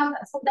about due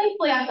process. So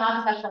thankfully, I'm not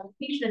a special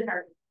education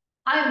attorney.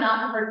 I am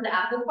not the person to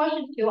ask those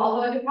questions to,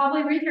 although I could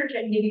probably research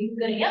it and give you some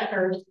good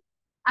answers.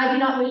 I do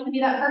not wish to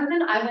be that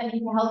person. I went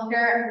into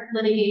healthcare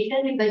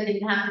litigation because I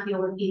didn't have to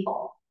deal with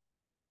people.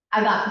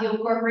 I got to deal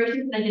with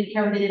corporations and I didn't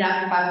care what they did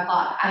after 5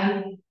 o'clock.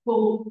 I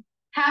will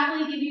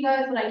happily give you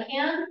guys what I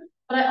can,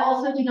 but I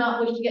also do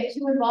not wish to get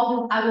too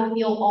involved in I will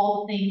feel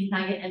all the things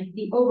and I get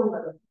empathy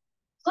overload.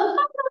 So let's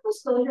talk about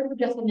disclosure for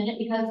just a minute,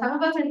 because some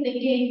of us are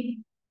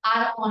thinking,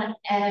 I don't want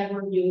to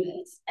ever do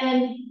this.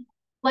 And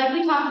like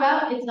we talked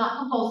about, it's not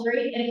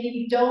compulsory. And if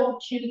you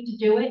don't choose to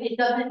do it, it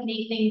doesn't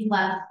make things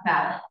less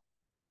valid.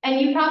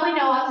 And you probably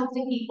know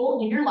autistic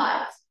people in your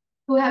lives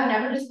who have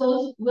never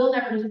disclosed, will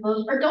never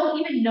disclose, or don't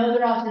even know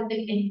they're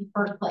autistic in the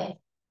first place.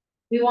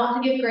 We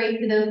want to give grace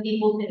to those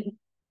people too.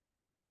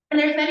 And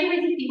there's many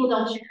reasons people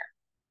don't share.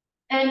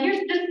 And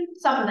here's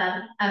just some of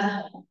them as a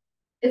whole.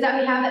 Is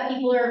that we have that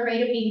people are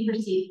afraid of being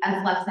perceived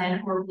as less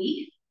than or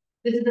weak.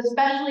 This is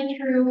especially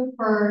true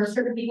for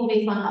certain people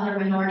based on other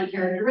minority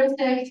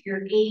characteristics,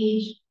 your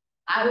age.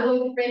 I was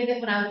always afraid of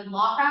it when I was in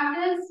law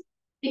practice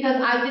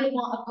because I didn't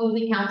want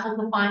opposing counsel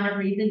to find a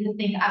reason to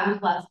think I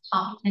was less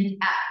competent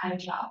at my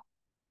job.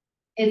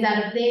 Is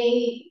that if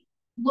they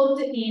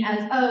looked at me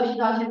as, oh,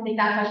 she's autistic,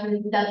 that's why she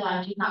was the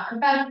deadline, she's not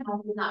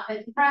professional, she's not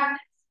fit to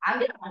practice. I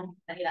didn't want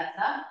to say that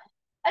stuff.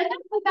 And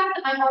that's the fact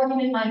that my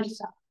argument might have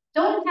sucked.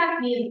 Don't attack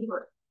me as a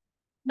person.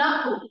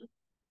 Not cool.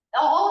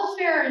 All is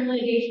fair in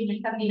litigation,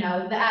 except, you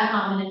know, the ad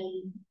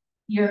hominem,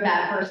 you're a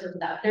bad person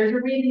stuff. There's a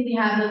reason we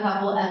have a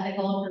couple of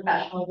ethical and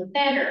professional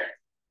standards.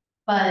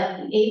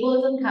 But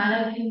ableism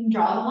kind of can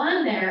draw the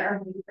line there,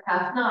 or maybe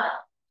perhaps not.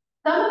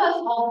 Some of us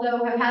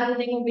also have had the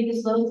thing where we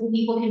disclose and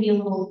people can be a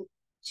little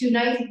too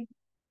nice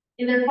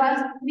in their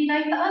quest to be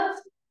nice to us.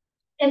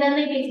 And then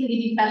they basically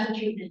give you special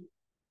treatment.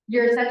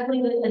 You're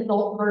essentially the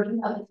adult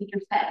version of the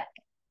teacher's pet.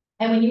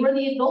 And when you are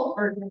the adult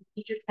version of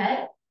the teacher's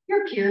pet,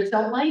 your peers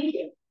don't like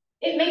you.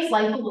 It makes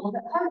life a little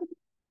bit harder.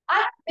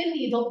 I've been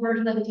the adult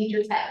version of the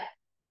teacher's pet.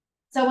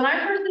 So when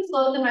I first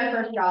disclosed in my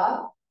first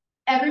job,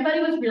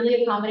 everybody was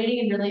really accommodating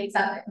and really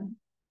accepting.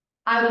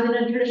 I was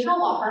in a traditional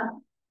law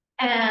firm.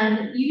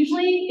 And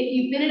usually, if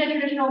you've been in a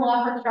traditional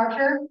law firm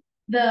structure,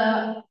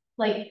 the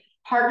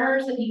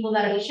partners, the people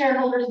that are the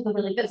shareholders, the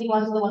really busy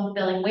ones, are the ones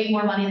billing way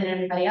more money than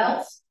everybody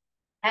else.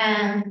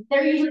 And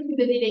they're usually too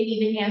busy to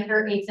even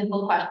answer a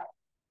simple question.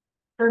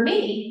 For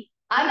me,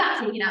 I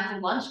got taken out to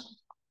lunch.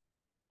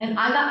 And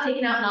I got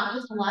taken out not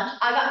just to lunch,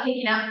 I got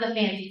taken out to the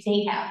fancy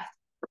steakhouse,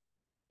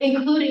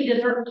 including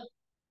dessert.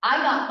 I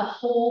got the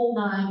whole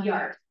 9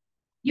 yards.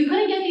 You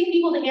couldn't get these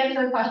people to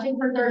answer a question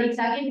for 30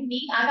 seconds.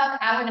 Me, I got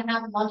the hour and a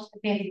half lunch at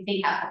the fancy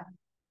steakhouse.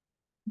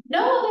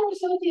 No other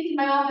associates in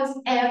my office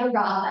ever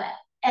got that,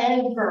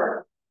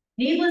 ever.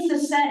 Needless to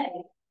say,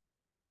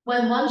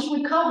 when lunch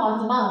would come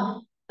once a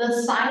month,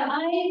 the side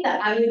eye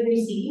that I would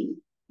receive,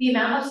 the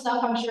amount of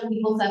stuff I'm sure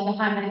people said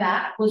behind my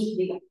back was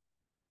real.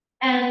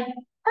 And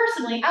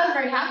personally, I was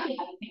very happy to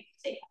have a fancy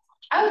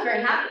steakhouse. I was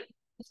very happy,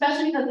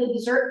 especially because the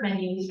dessert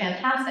menu was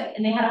fantastic.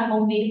 And they had a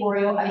homemade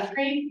Oreo ice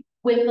cream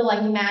with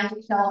the magic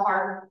shell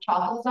hard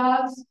chocolate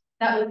sauce.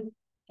 That was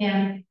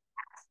fantastic.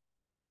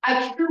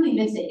 I truly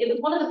miss it. It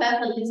was one of the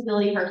best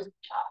disability perks of the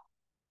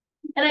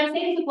job. And I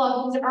say this with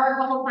love because there are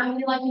a couple of times in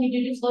your life when you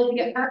do disclose, you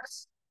get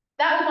perks.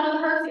 That was one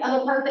of the perks. The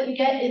other perk that you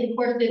get is, of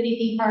course, Disney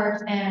theme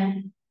parks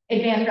and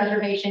advanced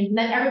reservations. And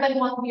then everybody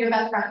wants to be your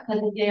best friend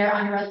because if they're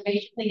on your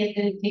reservation, they get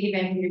to take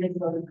advantage of your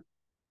disability.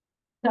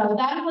 So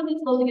that is when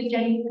disclosing is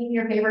genuinely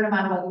your favorite no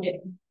matter what you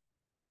do.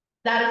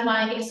 That is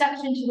my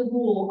exception to the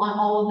rule on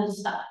all of this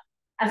stuff,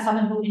 as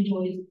someone who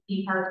enjoys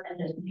theme parks and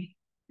Disney.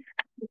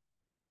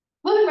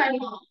 moving right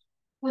along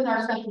with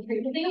our special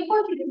treatment thing, of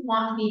course, you just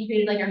want to be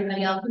treated like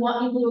everybody else. You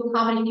want people to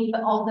accommodate you,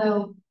 but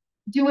also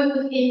do it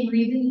within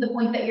reason to the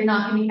point that you're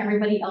not giving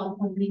everybody else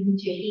a reason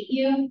to hate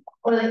you,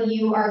 or that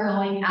you are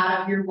going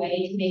out of your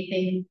way to make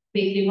things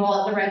basically roll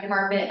out the red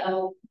carpet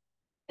of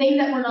things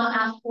that were not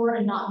asked for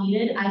and not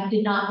needed. I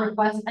did not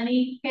request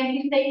any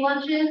fancy steak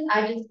lunches.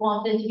 I just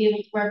wanted to be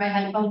able to wear my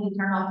headphones and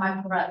turn off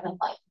my fluorescent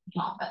lights in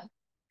the office.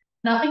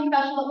 Nothing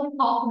special that would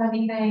cost them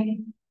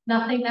anything.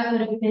 Nothing that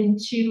would have been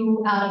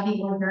too out of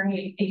the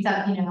ordinary,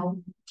 except, you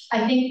know,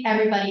 I think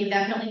everybody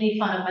definitely made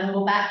fun of my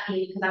little back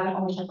cave because I would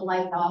always shut the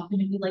lights off and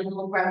it'd be like a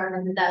little gremlin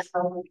in the desk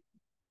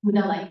with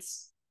no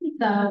lights.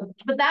 So,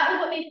 but that was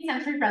what made it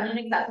sensory friendly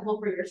and accessible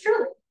for yours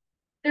truly.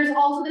 There's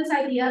also this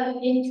idea of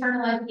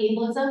internalized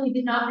ableism. We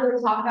did not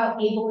really talk about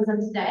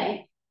ableism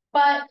today,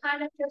 but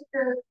kind of just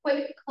for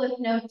quick cliff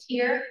notes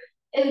here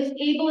is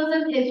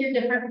ableism is your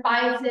different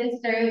biases,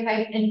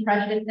 stereotypes, and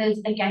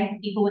prejudices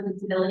against people with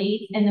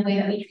disabilities in the way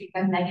that we treat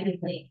them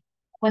negatively.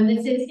 When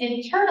this is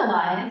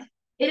internalized,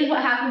 it is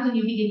what happens when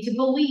you begin to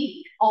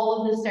believe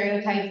all of the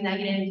stereotypes,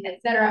 negatives,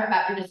 etc.,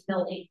 about your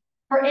disability.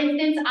 For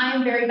instance, I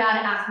am very bad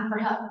at asking for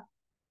help.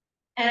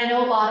 And I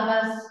know a lot of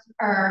us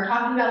are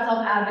talking about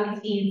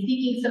self-advocacy and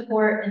seeking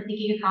support and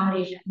seeking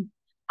accommodation.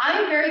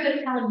 I'm very good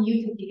at telling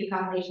you to seek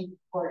accommodation and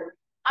support.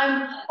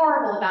 I'm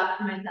horrible about it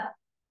for myself.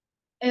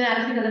 And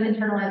that's because of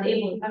internalized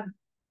ableism.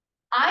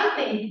 I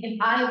think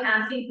if I am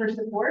asking for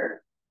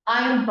support,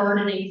 I am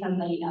burdening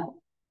somebody else.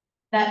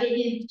 That it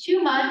is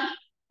too much,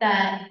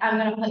 that I'm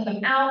going to put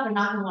them out, they're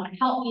not going to want to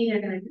help me,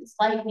 they're going to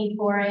dislike me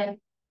for it.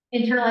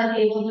 Internalized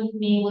ableism to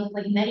me looks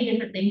like many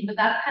different things, but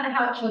that's kind of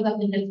how it shows up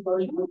in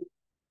disclosure.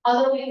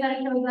 Other ways that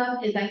it shows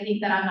up is I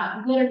think that I'm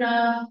not good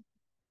enough.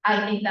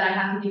 I think that I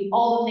have to do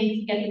all the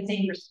things to get the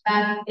same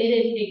respect. It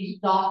is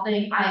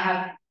exhausting. I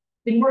have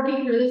been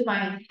working through this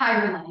my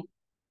entire life.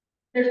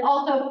 There's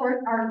also, of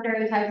course, our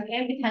stereotypes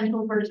and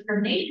potential for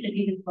discrimination if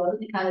you disclose,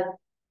 because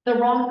the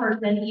wrong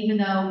person, even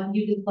though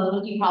you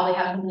disclose, you probably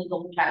have some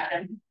legal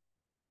protection.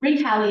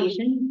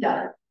 Retaliation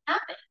does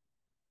happen.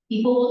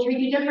 People will treat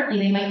you differently.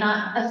 They might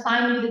not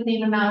assign you the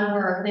same amount of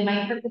work. They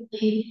might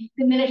purposely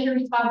diminish your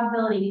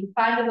responsibility,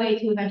 find a way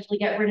to eventually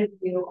get rid of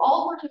you.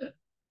 All sorts of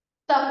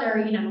stuff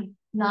they're, you know,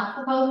 not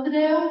supposed to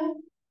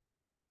do.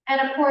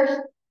 And of course,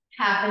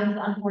 happens,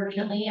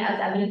 unfortunately, as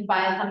evidenced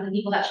by some of the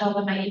people that show up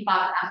in my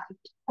inbox asking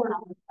for support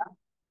on this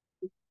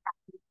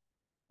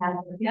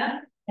stuff. Yeah,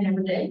 I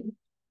never did.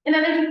 And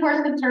then there's, of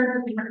course, concerns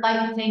with different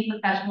licensing,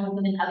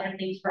 professionalism, and other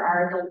things for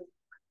our adults.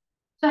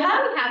 So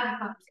how do we have this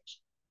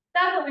conversation?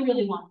 That's what we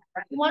really want,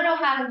 right? We want to know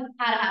how to have these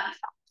conversations.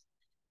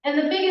 And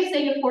the biggest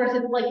thing, of course,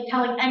 is like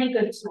telling any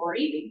good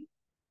story,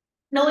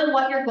 knowing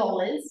what your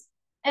goal is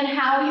and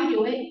how you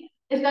do it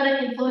is going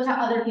to influence how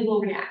other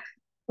people react.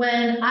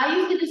 When I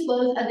used to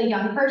disclose as a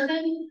young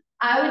person,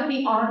 I would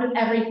be armed with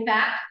every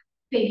fact,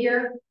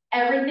 figure,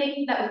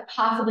 everything that was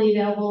possibly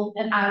available,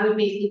 and I would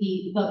basically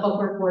be the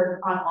book report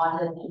on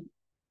autism.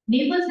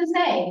 Needless to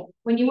say,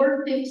 when you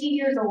were 15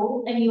 years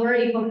old and you were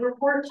a book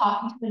report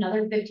talking to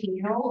another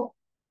 15-year-old,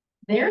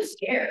 they're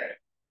scared.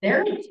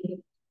 They're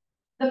intimidated.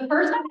 The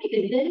first time I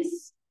did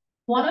this,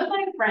 one of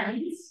my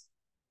friends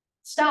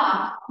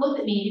stopped, looked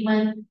at me,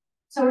 and went,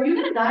 "So are you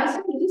gonna die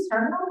soon with this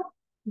terminal?"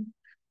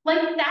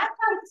 Like, that's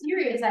how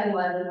serious I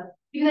was,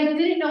 because I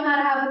didn't know how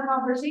to have a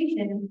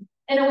conversation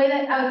in a way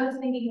that I was just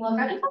thinking, look,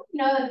 I just want to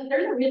know that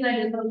there's a reason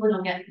I just totally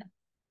don't get them.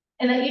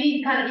 And that you need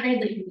to kind of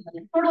translate things,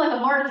 sort of like a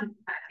Martian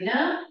effect, you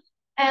know?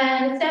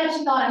 And instead,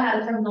 she thought I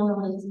had a terminal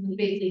illness and was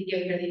basically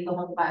giving her the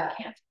equivalent of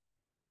biocancer.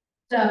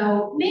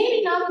 So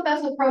maybe not the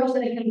best approach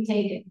that it could be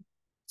taken.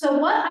 So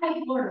what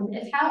I've learned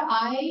is how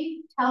I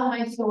tell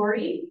my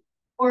story,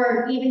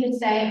 or even to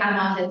say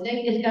I'm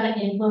autistic, is going to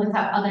influence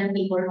how other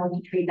people are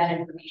going to treat that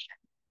information.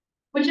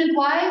 Which is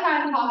why if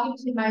I'm talking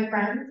to my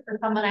friends or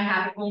someone I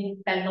haven't really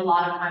spent a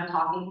lot of time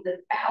talking to this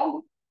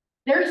about,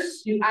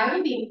 I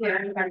will be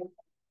very, very,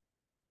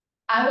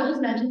 I will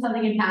just mention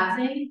something in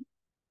passing,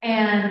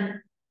 and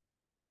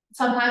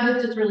sometimes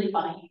it's just really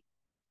funny.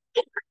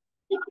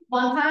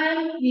 One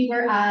time we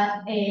were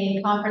at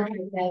a conference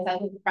like this, I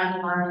was a friend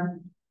of mine,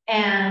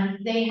 and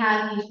they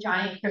had these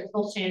giant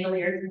crystal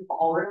chandeliers in the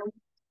ballroom,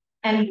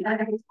 and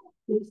I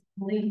was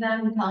leaving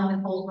them telling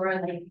the whole story,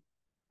 like,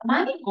 am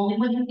I the only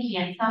one who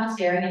can't stop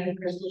staring at the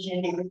crystal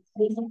chandelier?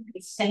 It's like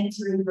a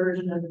sensory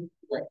version of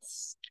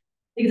bliss.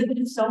 Because it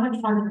was so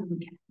much fun to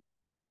look at.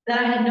 That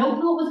I had no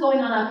clue what was going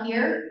on up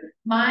here.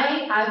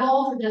 My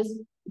eyeballs were just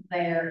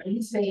there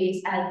in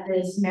space at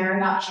this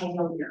Marriott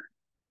chandelier.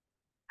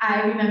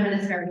 I remember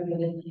this very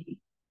vividly.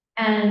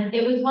 And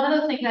it was one of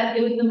those things that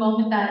it was the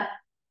moment that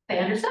they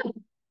understood.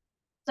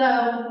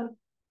 So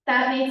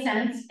that made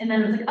sense. And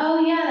then it was like, oh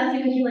yeah, that's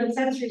because you like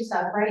sensory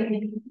stuff, right?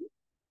 And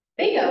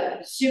bingo,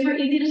 super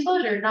easy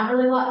disclosure, not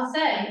really a lot to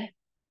say.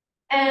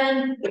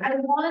 And I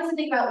wanted to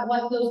think about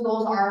what those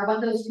goals are,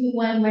 what those who,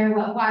 when, where,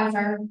 what, whys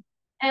are,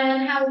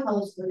 and how to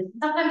tell the stories.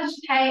 Sometimes it's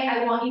just, hey,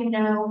 I want you to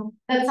know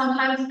that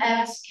sometimes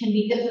X can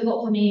be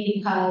difficult for me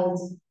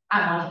because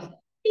I'm autistic.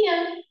 The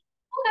end.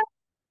 Okay.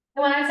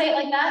 And when I say it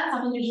like that,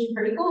 someone's usually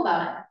pretty cool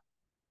about it.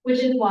 which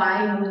is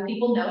why most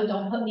people know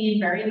don't put me in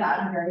very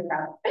loud and very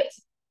crowded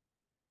spaces.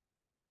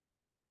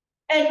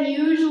 And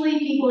usually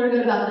people are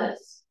good about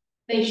this.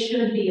 They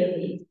should be at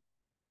least.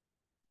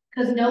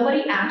 Because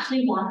nobody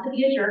actually wants to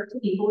be a jerk to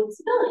people with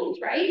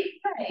disabilities, right?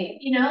 Right.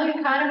 You know,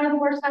 you're kind of a the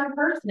worst kind of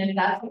person if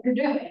that's what you're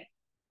doing.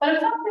 But if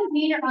something's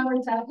mean or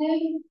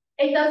unreceptive,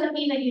 it doesn't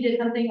mean that you did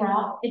something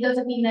wrong. It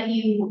doesn't mean that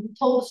you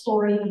told the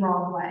story the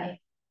wrong way,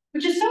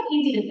 which is so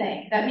easy to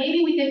think that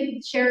maybe we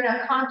didn't share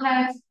enough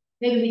context,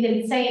 maybe we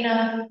didn't say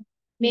enough,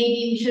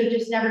 maybe we should have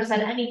just never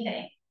said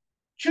anything.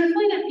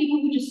 Truthfully, there's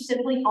people who just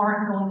simply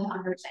aren't going to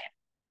understand.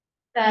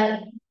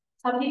 That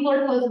some people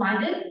are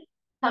closed-minded,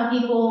 some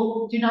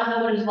people do not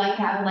know what it's like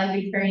to have a life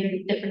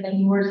experience that's different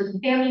than yours as a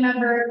family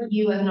member,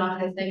 you as an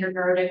autistic or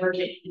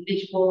neurodivergent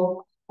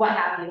individual, what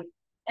have you.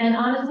 And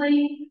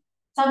honestly,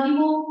 some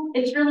people,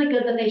 it's really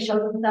good that they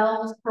show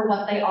themselves for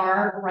what they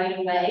are right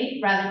away,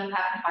 rather than you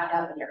have to find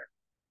out later.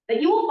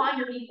 But you will find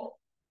your people.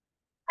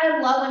 I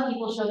love when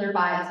people show their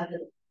bias.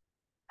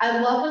 I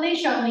love when they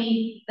show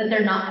me that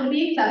they're not going to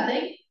be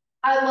accepting.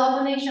 I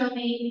love when they show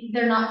me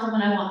they're not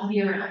someone I want to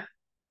be around.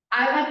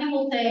 I've had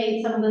people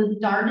say some of the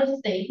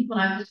darndest things when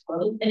I've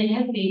disclosed, and it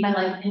has made my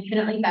life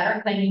infinitely better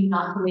because I knew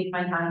not to waste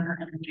my time or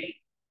energy.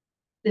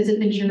 This has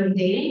been true with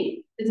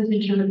dating, this has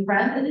been true with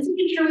friends, and this has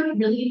been true with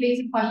really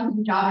basic questions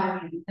in job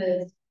interviews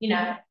because, you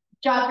know,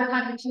 jobs are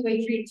kind of a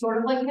two-way street, sort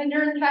of like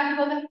Tinder, and trying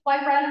to both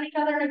swipe right on each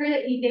other and agree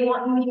that they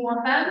want you and you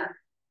want them.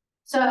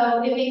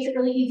 So it makes it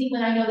really easy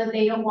when I know that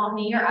they don't want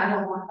me or I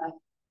don't want them.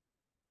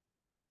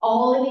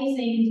 All of these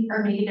things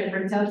are making a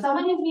difference. So if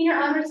someone is mean or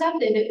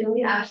unreceptive, it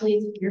really actually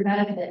is to your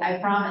benefit, I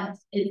promise.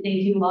 It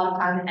saves you a lot of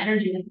time and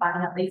energy to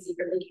find out they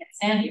secretly can't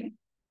stand you.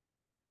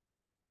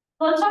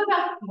 So let's talk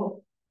about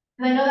people.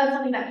 Because I know that's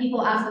something that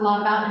people ask a lot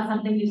about and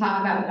something we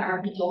talk about with our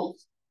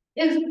adults.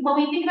 Is when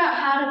we think about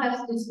how to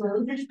best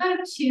disclose, there's kind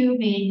of two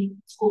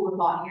main schools of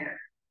thought here.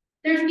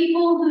 There's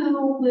people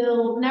who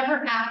will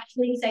never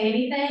actually say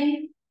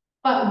anything,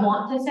 but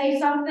want to say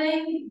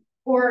something,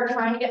 or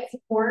trying to get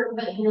support,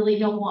 but really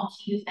don't want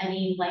to use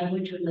any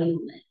language or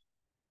labeling.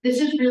 This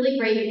is really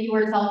great if you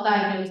are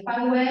self-diagnosed, by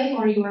the way,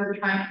 or you are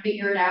trying to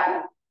figure it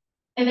out.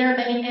 And there are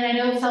many, and I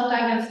know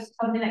self-diagnosis is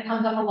something that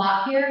comes up a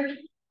lot here.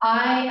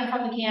 I am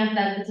from the camp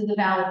that this is a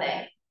valid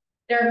thing.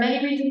 There are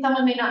many reasons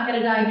someone may not get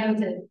a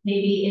diagnosis.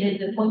 Maybe it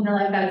is a point in their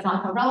life that it's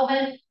not so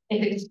relevant,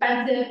 it's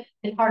expensive,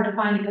 it's hard to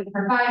find a good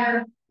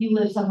provider, you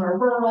live somewhere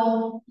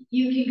rural,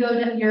 you can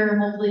go to, you're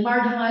multiply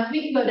marginalized,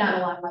 we can go down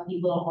a lot of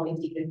people don't always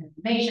see good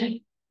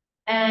information.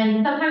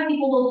 And sometimes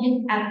people will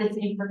hint at this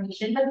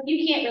information, but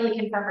you can't really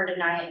confirm or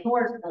deny it,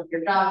 nor is it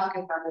your job to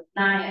confirm or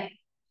deny it.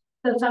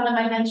 So someone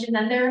might mention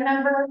that they're a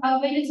member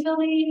of a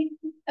disability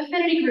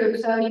affinity group.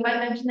 So you might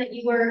mention that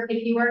you were,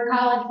 if you were in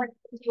college, for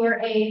instance, you were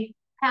a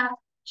past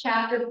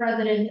chapter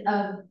president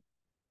of,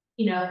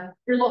 you know,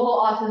 your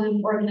local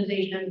autism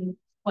organization,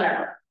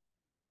 whatever.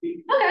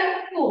 Okay,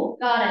 cool,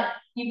 got it.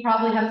 You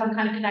probably have some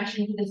kind of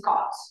connection to this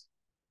cause.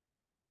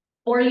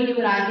 Or you do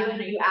what I do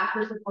and you ask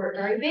for support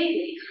very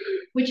vaguely,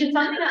 which is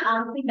something that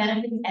honestly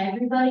benefits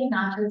everybody,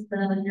 not just the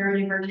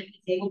neurodivergent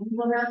disabled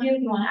people around you.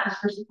 If you want to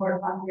ask for support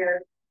from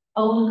your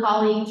own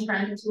colleagues,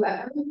 friends,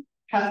 whoever,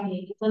 trust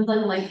me, it's like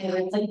a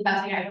lifesaver. It's like the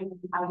best thing I ever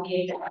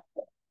advocated.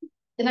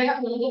 And I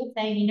got really good at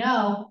saying, you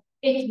know,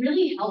 it's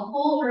really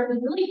helpful, or it was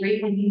really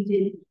great when you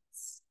did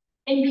this.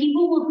 And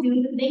people will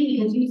do the thing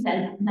because you said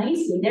it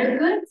nicely. They're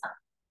good at something.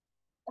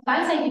 If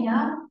I say, you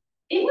know,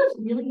 it was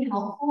really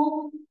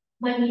helpful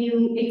when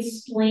you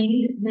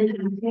explained the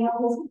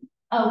details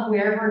of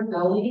where we're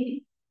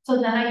going, so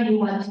then I knew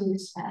what to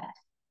expect.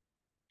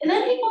 And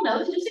then people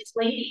know to just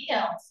explain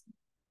details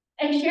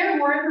and share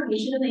more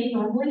information than they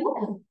normally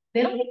would.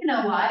 They don't need to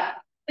know why,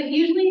 but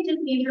usually it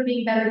just means we're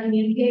being better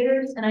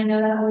communicators. And I know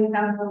that always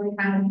sounds really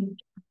kind of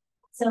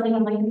silly.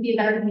 I'm like to be a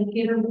better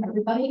communicator with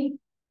everybody,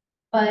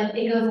 but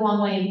it goes a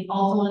long way. And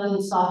also one of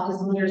those soft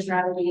disclosure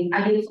strategies.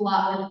 I do this a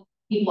lot with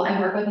people I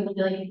work with, and they'll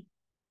be like,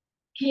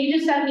 can you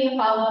just send me a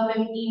follow-up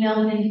and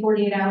email within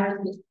 48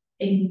 hours?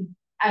 And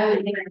I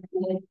would think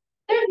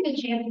there's a good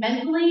chance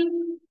mentally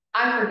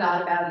I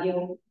forgot about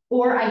you,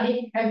 or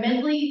I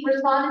mentally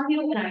responded to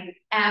you and I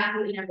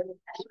absolutely never did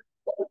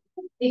that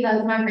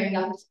because my brain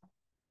got this.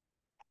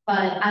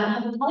 But I don't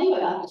have to tell you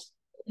about this.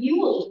 You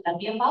will just send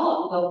me a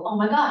follow-up and go, oh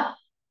my God,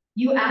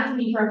 you asked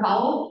me for a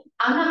follow-up.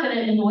 I'm not going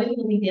to annoy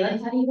the living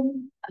daylights out of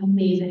you.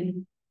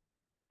 Amazing.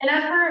 And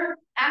as for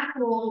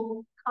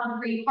actual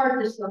concrete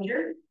hard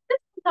disclosure,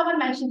 someone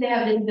mentions they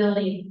have a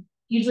disability,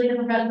 usually in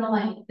their professional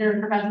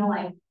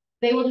life.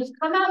 They will just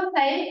come out and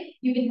say it.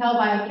 You can tell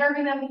by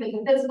observing them if it's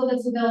a physical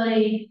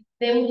disability.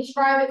 They will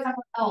describe it somewhere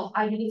else.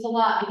 I do this a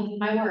lot because of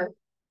my work.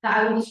 That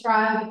I will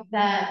describe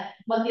that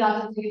what the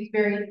autistic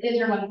experience is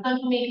or what it's done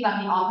for me because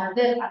I'm the author of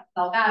this, I'm a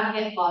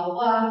self-advocate, blah, blah,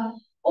 blah.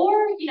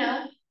 Or, you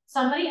know,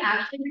 somebody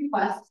actually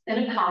requests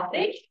an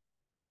accommodation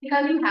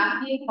because you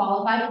have to be a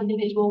qualified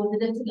individual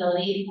with a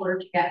disability in order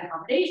to get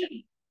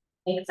accommodation.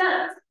 Makes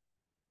sense.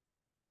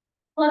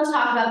 Let's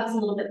talk about this a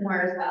little bit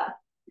more as well.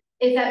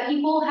 Is that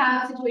people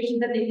have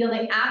situations that they feel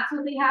they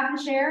absolutely have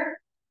to share,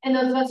 and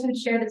those of us who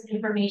share this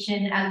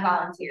information as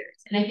volunteers.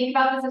 And I think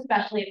about this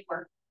especially at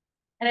work,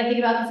 and I think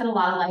about this in a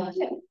lot of life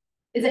too,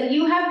 is that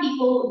you have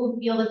people who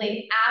feel that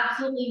they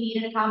absolutely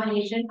need an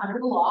accommodation under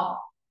the law.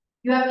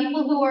 You have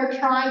people who are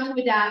trying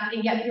to adapt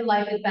and get through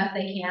life as best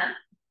they can,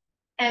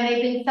 and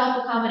they've been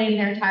self-accommodating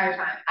their entire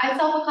time. I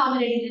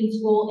self-accommodated in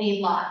school a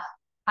lot.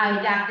 I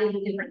adapted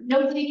to different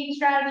note-taking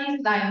strategies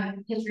because I'm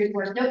a history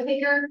course note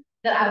taker,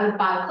 that I would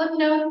buy clip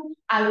notes.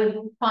 I would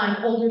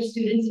find older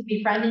students to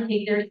befriend and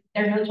take their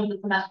notes from the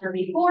semester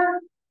before.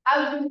 I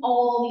was doing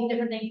all these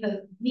different things.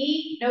 So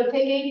me,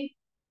 note-taking,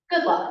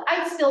 good luck.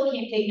 I still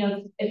can't take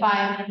notes if I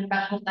am in a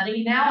professional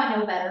setting. Now I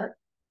know better.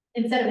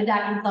 Instead of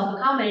adapting and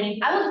self-accommodating,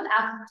 I will just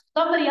ask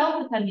somebody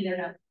else to send me their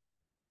notes.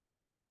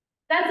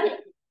 That's it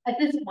at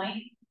this point.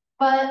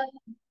 But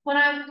when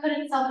I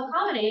couldn't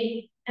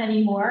self-accommodate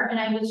anymore and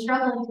I was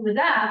struggling to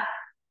adapt,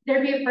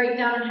 there'd be a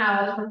breakdown in how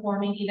I was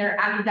performing either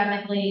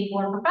academically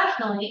or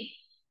professionally,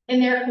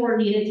 and therefore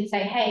needed to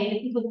say, hey,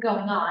 this is what's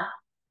going on.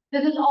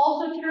 This is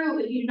also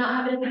true if you do not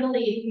have a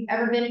disability. If you've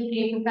ever been in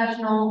a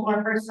professional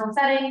or personal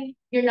setting,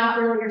 you're not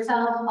really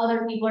yourself,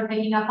 other people are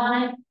picking up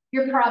on it,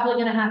 you're probably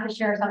going to have to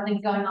share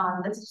something's going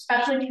on. That's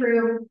especially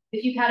true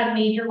if you've had a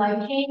major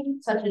life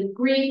change, such as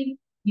grief,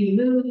 you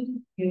moved,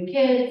 new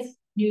kids,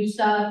 new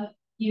stuff,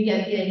 you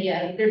get the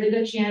idea. There's a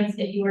good chance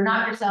if you are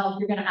not yourself,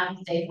 you're going to have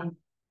to say something.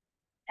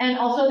 And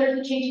also there's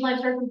a change in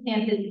life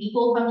circumstances.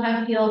 People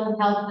sometimes feel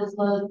compelled to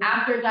disclose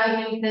after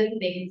diagnosis,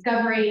 big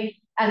discovery,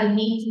 as a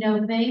need to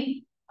know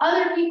thing.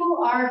 Other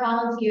people are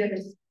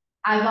volunteers.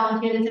 I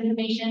volunteer this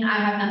information. I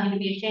have nothing to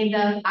be ashamed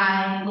of.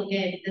 I look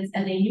at this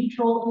as a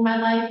neutral in my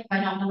life if I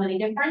don't know any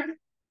different.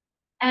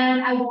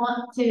 And I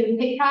want to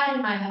take pride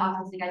in my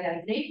autistic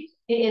identity.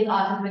 It is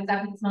Autism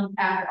Acceptance Month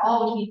after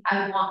all, which means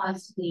I want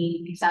us to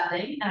be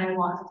accepting, and I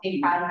want to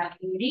take pride in my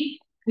community.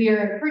 We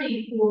are a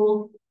pretty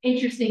cool,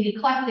 interesting,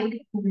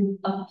 eclectic group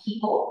of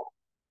people.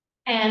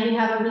 And we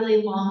have a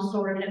really long,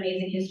 storied, and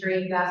amazing history,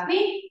 if you ask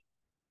me.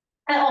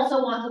 I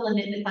also want to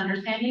limit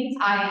misunderstandings.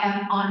 I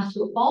am honest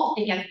to a fault.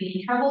 It gets me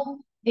in trouble.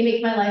 It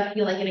makes my life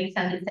feel like an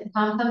extended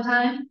sitcom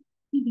sometimes.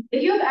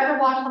 If you have ever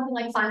watched something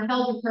like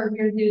Seinfeld or Curb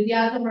Your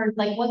Enthusiasm, or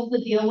like what's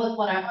the deal with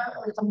whatever,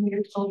 or some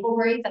weird social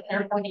grades that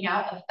they're pointing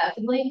out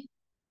obsessively,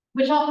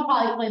 which also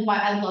probably explains why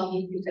I love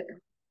these music.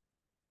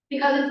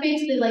 Because it's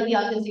basically like the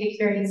autistic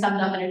experience summed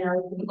up in a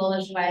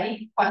neurotypical-ish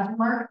way, question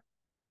mark,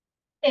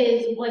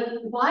 is like,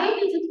 why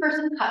is this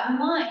person cut in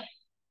line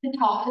to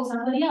talk to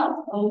somebody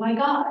else? Oh my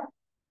God.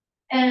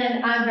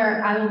 And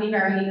I will be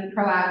very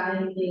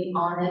proactively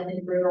honest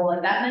and brutal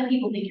like that. And then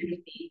people think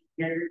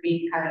you're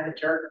being kind of a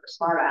jerk or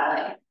smart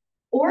aleck.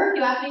 Or if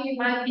you ask me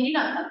my opinion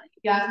on something,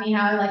 if you ask me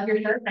how I like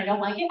your shirt and I don't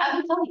like it, I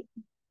will tell you.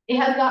 It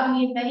has gotten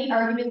me in many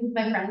arguments with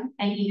my friends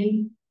and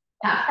even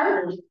past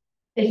partners.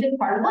 It's just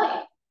part of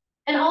life.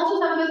 And also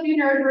some of us view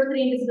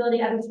neurodiversity and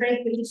disability as a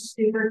strength, which is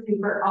super,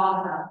 super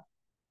awesome.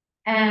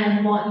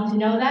 And want you to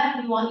know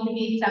that. We want you to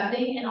be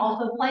accepting and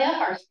also play up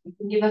our strengths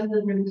and give us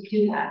the room to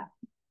do that.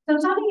 So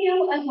some of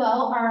you as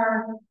well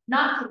are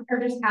not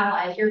just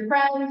allies, your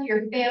friends,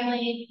 your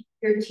family,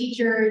 your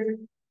teachers,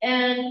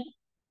 and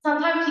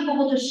sometimes people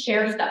will just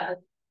share stuff with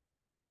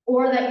you.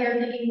 Or that you're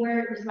thinking,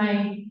 where is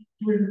my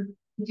room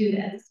to do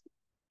this?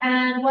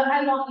 And what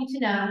I want you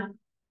to know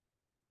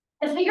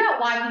is figure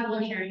out why people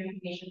are sharing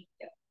information with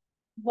you.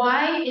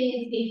 Why is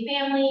a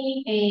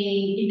family,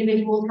 a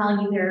individual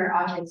telling you they're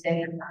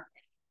autistic or not?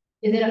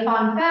 Is it a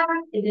fun fact?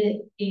 Is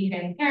it being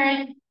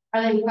transparent?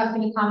 Are they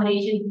requesting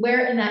accommodations?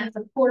 Where in that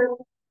support,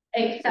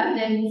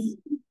 acceptance,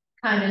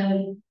 kind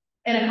of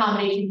an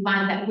accommodation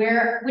mindset,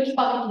 which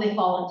bucket do they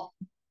fall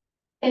into?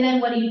 And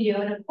then what do you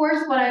do? And of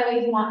course, what I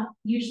always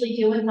usually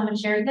do when someone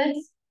shares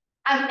this,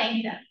 I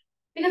thank them.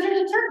 Because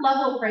there's a certain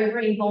level of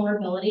bravery and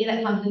vulnerability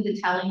that comes into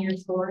telling your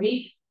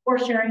story or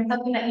sharing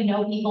something that you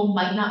know people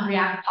might not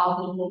react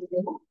positively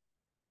to.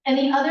 And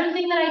the other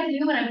thing that I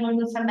do, and I've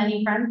learned this from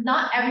many friends,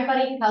 not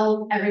everybody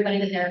tells everybody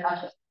that they're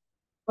autistic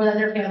or that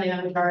their family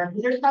members are.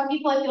 There's some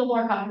people I feel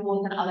more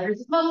comfortable with than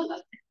others, most of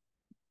us.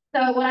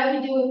 So what I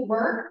would do at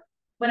work,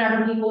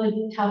 whenever people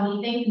would tell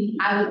me things,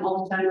 I was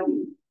also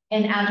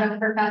an adjunct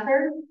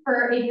professor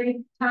for a brief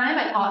time.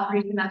 I taught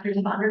 3 semesters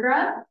of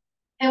undergrad.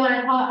 And when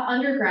I taught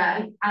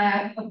undergrad,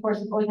 I, of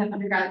course, always have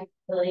undergraduate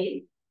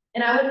facilities.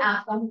 And I would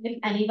ask them if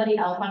anybody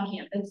else on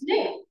campus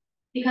knew.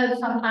 Because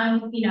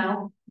sometimes, you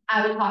know,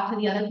 I would talk to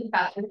the other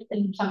professors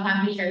and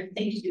sometimes we shared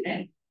the same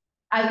student.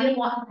 I didn't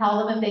want to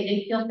tell them if they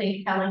didn't feel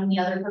safe telling the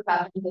other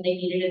professors that they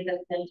needed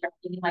assistance or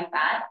anything like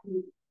that.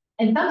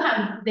 And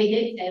sometimes they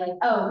did say like,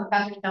 oh,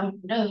 Professor so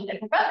knows, and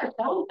Professor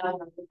so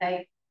would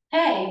say,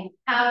 hey,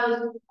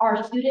 how's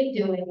our student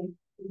doing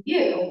with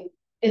you?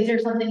 Is there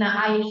something that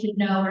I should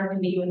know or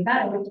can be doing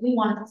better? Because we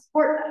wanted to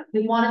support them.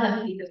 We wanted them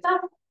to be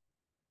successful.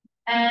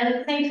 And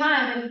at the same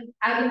time, if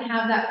I didn't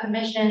have that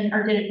permission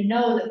or didn't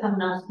know that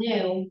someone else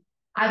knew,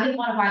 I didn't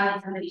want to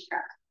violate somebody's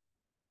trust.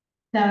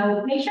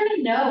 So make sure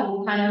to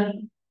know kind of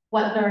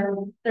what their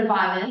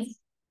vibe is,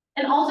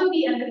 and also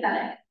be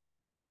empathetic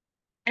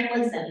and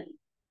listen.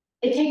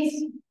 It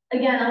takes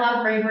again, a lot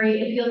of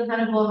bravery. It feels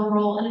kind of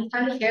vulnerable, and it's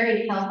kind of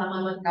scary to tell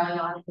someone what's going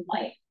on in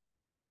life.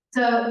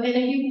 So, and if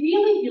you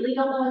really, really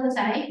don't know what to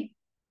say,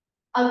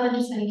 other than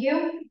just thank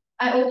you,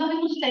 I always tell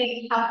people to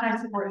say, how can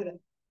I support you?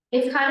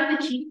 It's kind of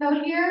the cheat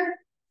code here,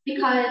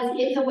 because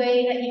it's a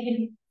way that you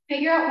can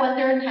figure out what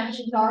their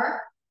intentions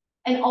are,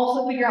 and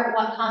also figure out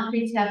what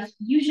concrete steps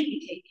you should be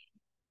taking.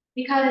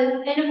 Because,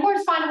 and of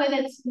course, find a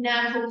way that's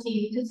natural to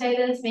you to say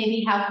this.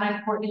 Maybe how can I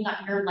support you is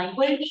not your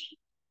language,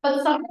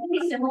 but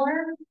something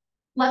similar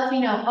lets me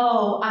know,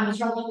 oh, I'm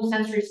struggling with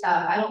sensory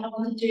stuff. I don't know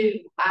what to do.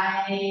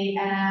 I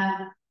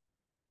am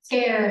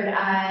scared.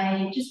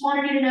 I just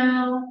wanted you to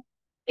know.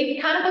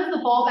 It kind of puts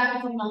the ball back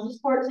in someone else's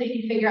court so you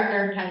can figure out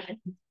their intentions.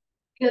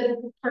 Because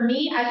for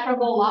me, I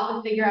struggle a lot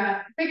with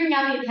figuring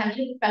out the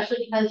intentions,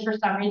 especially because for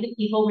some reason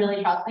people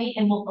really trust me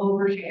and will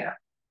overshare.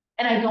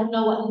 And I don't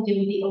know what to do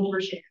with the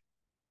overshare.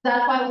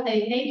 That's why I would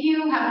say thank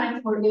you, how can I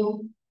support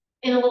you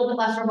in a little bit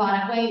less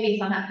robotic way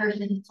based on that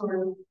person's sort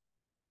of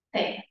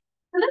thing.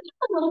 So that's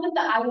just a little bit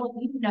that I want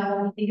you to know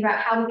when we think about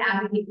how we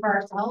advocate for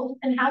ourselves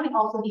and how we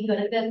also be good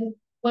at this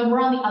when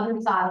we're on the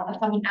other side of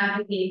someone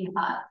advocating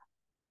for us.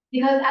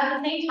 Because at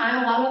the same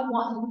time, a lot of us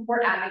want to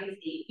support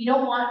advocacy. You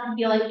don't want it to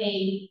feel like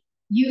a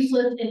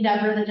useless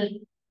endeavor that just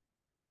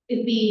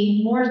is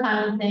being more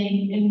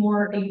silencing and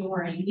more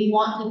ignoring. We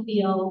want to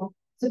feel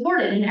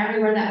supported in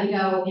everywhere that we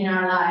go in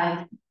our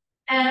lives.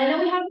 And I know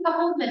we have a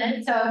couple of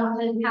minutes, so I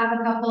want to have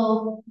a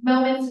couple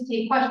moments to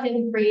take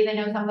questions, breathe. I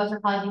know some of us are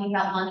probably thinking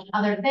about lunch and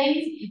other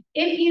things.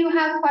 If you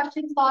have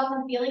questions, thoughts,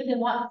 and feelings and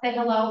want to say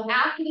hello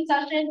after the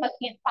session, but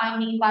can't find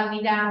me, flag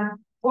me down,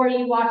 or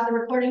you watch the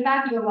recording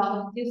back, you are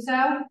welcome to do so.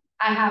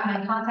 I have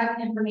my contact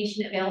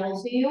information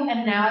available to you.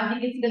 And now I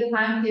think it's a good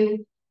time to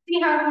see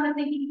how everyone is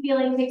thinking,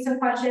 feeling, take some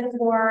questions,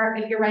 or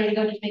if you're ready to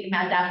go, just make a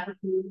mad dash for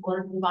food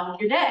or move on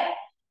with your day.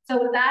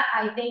 So with that,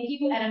 I thank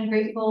you, and I'm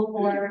grateful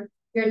for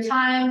your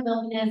time,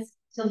 willingness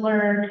to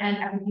learn, and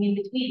everything in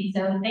between.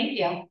 So thank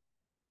you.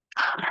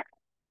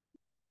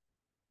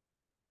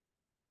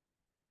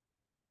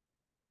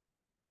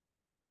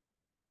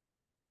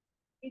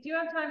 We do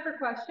have time for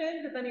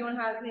questions, if anyone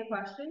has any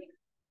questions.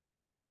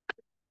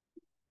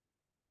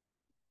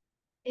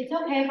 It's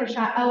okay for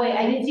shot. Oh wait,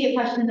 I did see a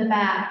question in the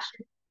back.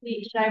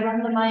 Wait, should I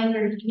run the mic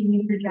or can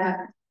you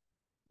project?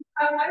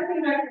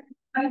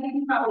 I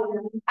think probably.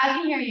 I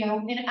can hear you,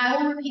 and I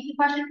will repeat the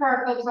question for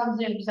our folks on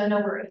Zoom, so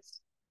no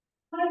worries.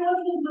 I know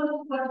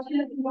those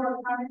questions more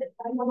private.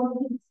 I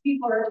know these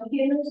people are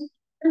educators.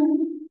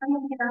 I'm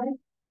a parent.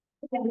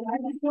 And I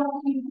just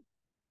want to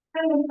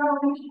kind of how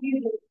we should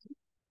use it.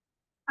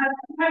 I've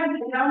tried to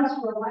get down this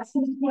for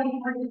since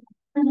 2020.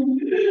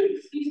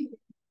 Excuse me.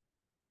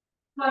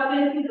 So I've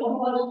been through the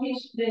whole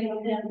education thing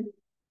with them.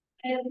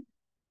 And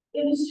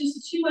it was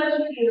just two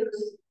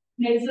educators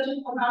made such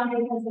a profound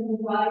difference in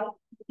his life.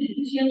 The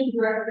change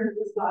director of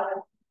his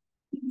life.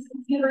 He was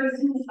considering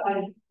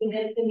suicide in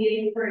the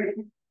meeting free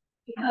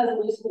because it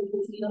was with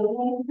his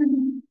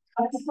children. I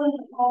just wanted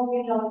to call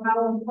you on how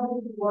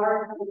important you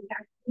are, how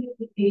effective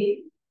you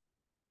be.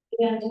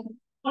 And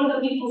one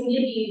of the people,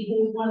 Nikki, who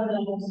was one of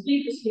the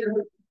speakers here,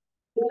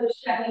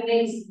 was checking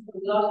base for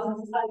the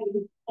Autism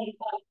Society,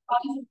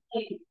 Autism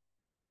Society.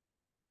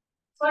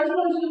 So I just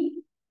wanted to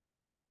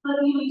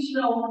let you each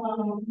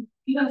know,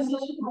 you have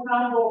such a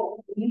profound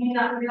role. You may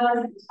not realize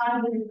at the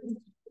time that you're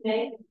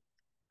today,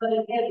 but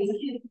again, these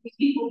kids, these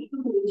people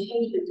who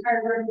change the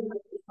entire direction of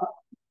this life.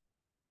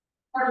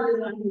 Part of it is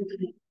not here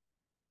today.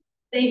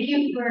 Thank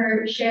you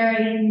for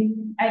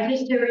sharing. I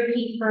just to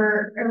repeat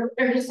or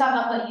just sum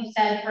up what you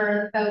said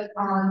for the folks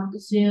on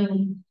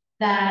Zoom,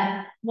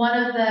 that one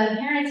of the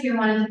parents here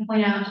wanted to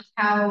point out just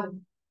how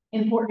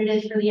important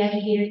it is for the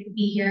educators to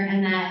be here,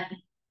 and that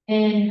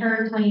in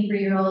her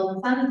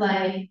 23-year-old son's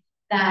life,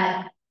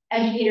 that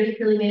educators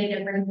really made a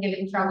difference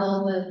given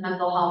struggles with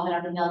mental health and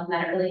everything else, and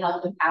that it really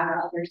helped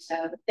empower others.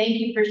 So thank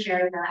you for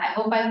sharing that. I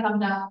hope I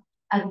summed up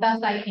as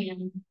best I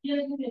can.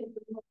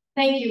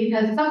 Thank you,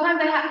 because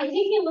sometimes it takes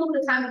me a little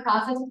bit of time to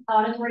process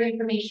auditory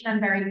information. I'm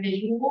very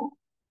visual,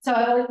 so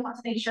I always want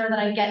to make sure that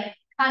I get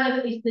kind of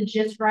at least the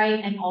gist right,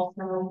 and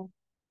also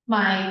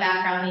my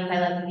background means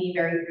I like to be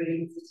very brief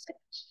and consistent.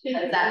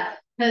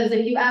 Because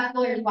if you ask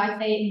lawyers why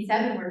say it in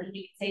 7 words,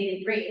 you can say it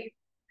in 3.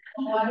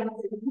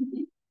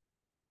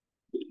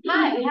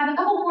 Hi, we have a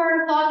couple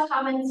more thoughts,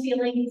 comments,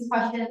 feelings,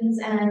 questions,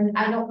 and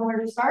I don't know where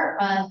to start,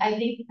 but I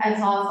think I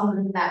saw someone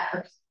in that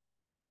first.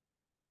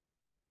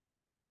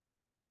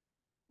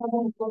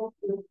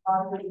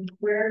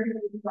 Where do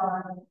we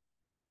find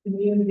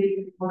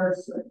community for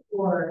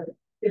support,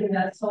 given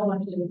that so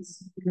much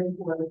is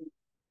for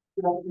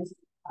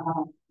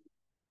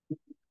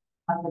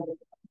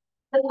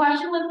the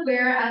question was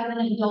where, as an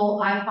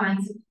adult, I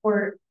find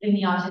support in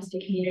the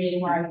autistic community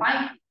and where I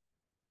find it.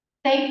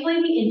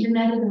 Thankfully, the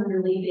internet is a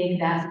really big,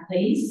 vast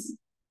place.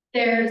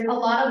 There's a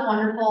lot of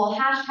wonderful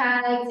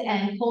hashtags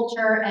and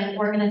culture and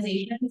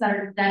organizations that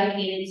are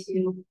dedicated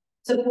to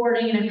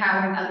supporting and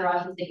empowering other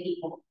autistic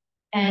people.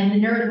 And the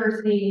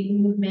neurodiversity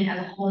movement as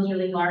a whole is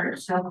really large.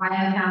 So I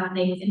have found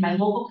things in my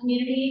local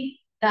community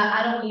that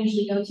I don't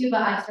usually go to,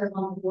 but I serve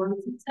on the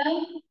boards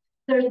instead.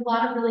 There's a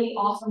lot of really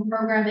awesome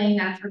programming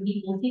that's for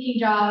people seeking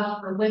jobs,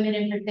 for women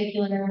in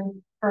particular,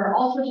 for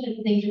all sorts of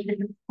different things. There's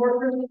different support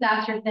groups if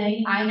that's your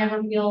thing. I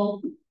never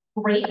feel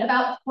great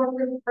about support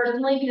groups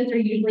personally because they're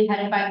usually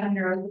headed by some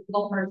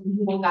neurotypical person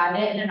who will guide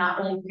it and they're not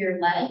really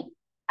peer-led.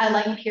 I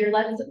like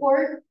peer-led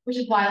support, which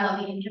is why I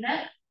love the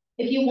internet.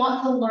 If you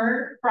want to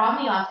learn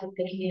from the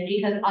autistic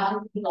community, because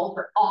autistic adults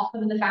are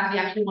awesome in the fact we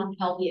actually want to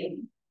help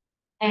you.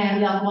 And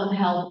we also want to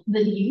help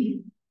the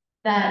youth.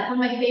 That some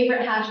of my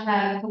favorite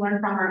hashtags to learn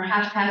from are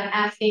hashtag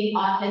asking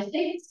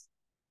autistics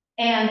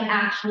and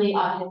actually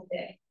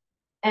autistic.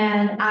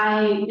 And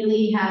I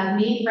really have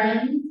made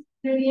friends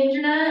through the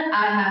internet.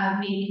 I have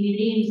made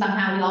community and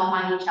somehow we all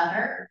find each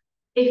other.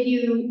 If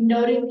you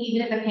notice,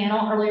 even at the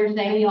panel earlier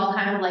today, we all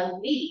kind of like,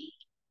 wait,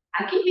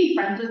 I can be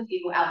friends with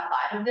you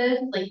outside of this.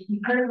 Like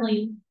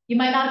you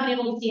might not have been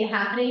able to see it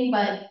happening,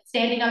 but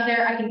standing up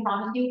there, I can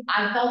promise you,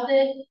 I felt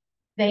it.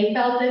 They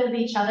felt it with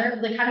each other. It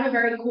was like kind of a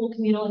very cool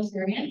communal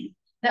experience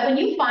that when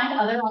you find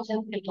other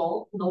autistic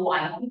adults in the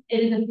wild, it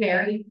is a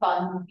very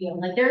fun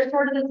feeling. Like there's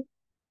sort of this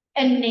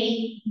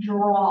innate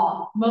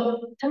draw,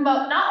 not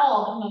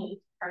all, but most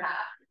perhaps.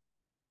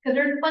 Because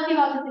there's plenty of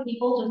autistic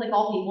people, just like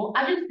all people,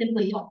 I just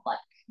simply don't like.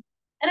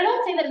 And I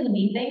don't say that as a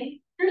mean thing.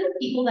 There's just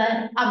people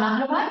that I'm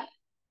not gonna like.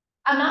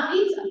 I'm not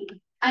pizza.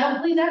 I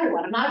don't please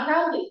everyone. I'm not a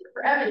crowd pleaser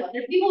for everyone.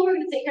 There's people who are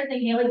gonna sit here and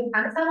think, Haley, you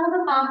kind of sound a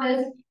little bit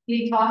pompous,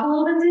 you talk a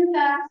little bit too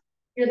fast,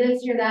 you're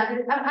this, you're that.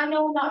 I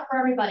know I'm not for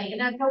everybody,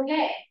 and that's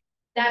okay.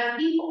 That's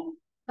people.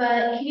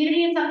 But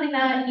community is something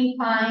that you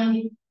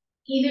find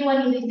even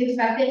when you least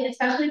expect it,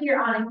 especially if you're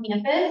on a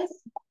campus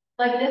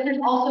like this. There's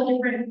also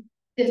different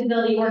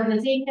disability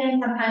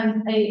organizations,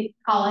 sometimes a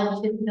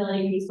college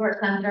disability resource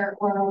center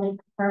or a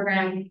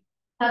program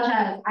such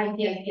as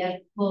ICSCS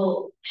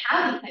will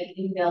have these types of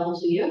things available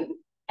to you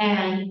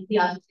and the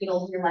autistic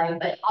adults in your life.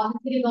 But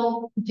autistic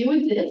adults do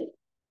exist.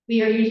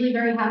 We are usually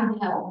very happy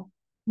to help.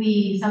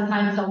 We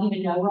sometimes don't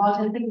even know we're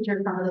autistic, which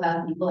are some of the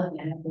best people at the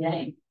end of the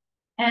day.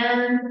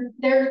 And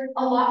there's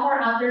a lot more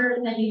out there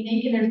than you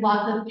think, and there's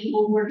lots of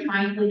people who are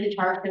trying to lead the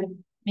charge to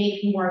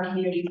make more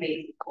community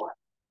spaces for.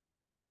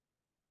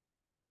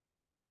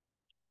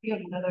 You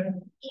have another.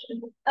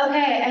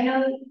 Okay, I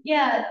know,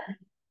 yeah,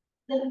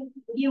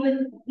 you with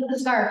the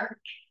scarf.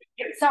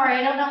 Sorry,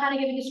 I don't know how to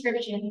give a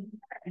description.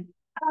 So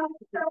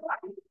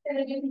I'm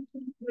going to do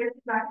with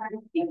my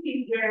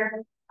thinking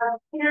where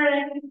a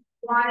parent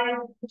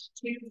wanted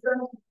to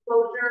some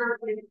exposure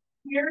with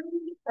peers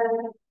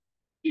because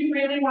she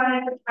really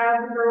wanted the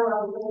child to grow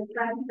up with a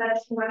friend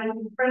that she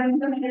wanted friends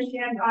to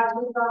understand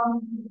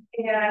autism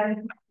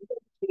and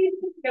she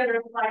put together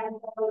a slide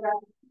so that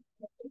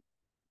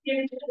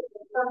give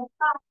some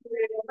thought to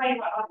explain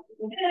what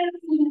autism is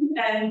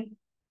and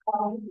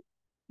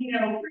you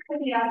know,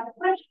 frequently ask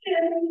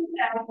questions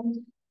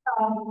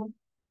and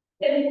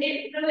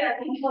it really, I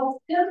think,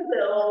 helps them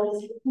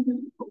build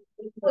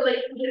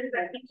relationships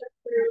that teach us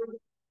through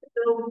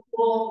middle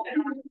school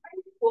and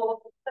high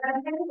school. But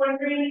I'm kind of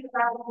wondering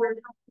about what we're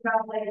talking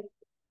about, like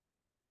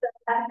the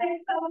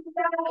ethics of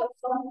that, of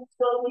some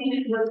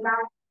facility was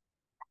that.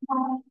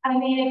 I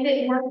mean, if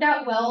it worked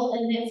out well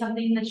and it's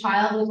something the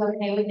child was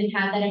okay with and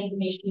had that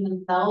information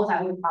themselves,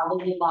 I would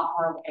probably be a lot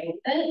more okay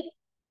with it.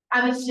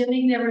 I'm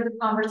assuming there was a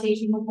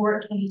conversation before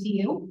it came to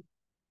you,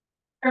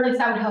 or at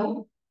least I would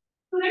hope.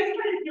 So there's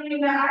kind of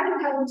feeling that I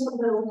don't have until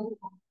middle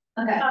school.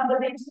 Okay. But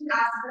they did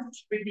ask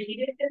us to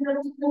read it in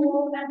middle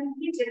school, and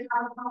we did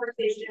have a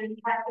conversation.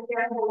 We had to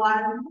get a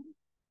lot of,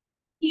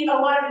 we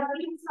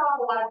saw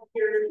a lot of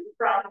peers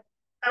from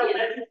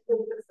elementary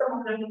school, but some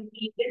of them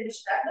we didn't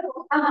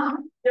middle.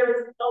 There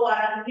was a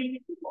lot of new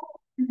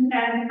people.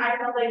 And I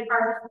felt like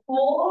our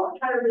school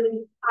had a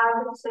really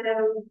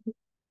positive.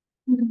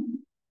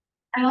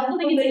 I also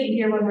think it's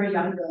easier when we're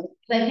younger.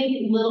 Because I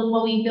think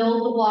when we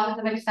build the blocks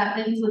of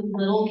acceptance with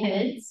little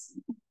kids,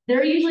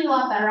 they're usually a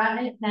lot better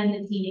at it than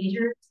the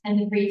teenagers and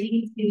the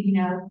preteens who, you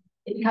know,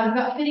 it becomes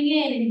about fitting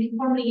in and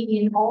conformity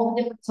and all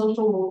the different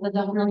social rules that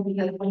don't really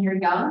exist when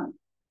you're young.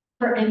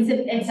 For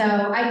instance, and so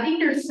I think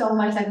there's so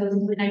much that goes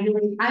into it.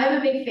 And I am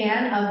a big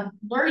fan of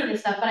learning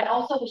this stuff, but I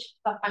also wish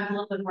sometimes a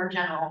little bit more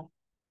general.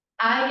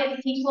 I get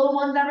to teach little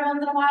ones every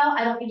once in a while.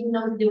 I don't usually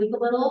know what to do with the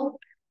little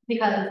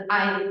because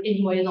I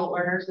enjoy adult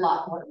learners a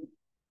lot more.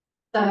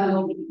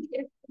 So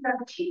It's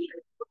the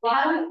teachers. A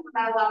lot of them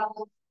not allowed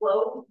to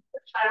flow the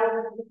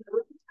child with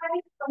disability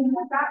type. So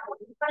that one,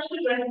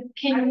 especially when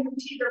I'm a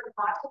teacher with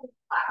autism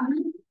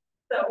class.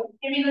 So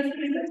give me this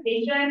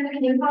presentation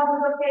and you tell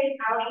them okay,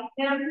 how I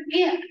can.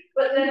 yeah,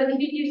 but then if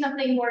you do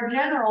something more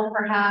general,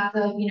 perhaps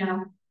of, you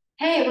know,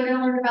 hey, we're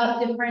gonna learn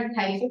about different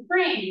types of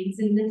brains,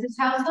 and this is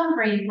how some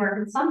brains work,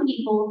 and some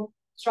people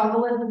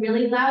struggle with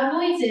really loud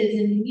noises,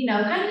 and you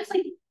know, kind of just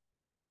like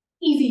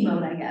easy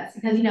mode, I guess,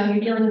 because you know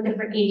you're dealing with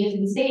different ages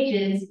and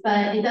stages,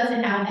 but it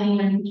doesn't have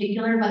anyone in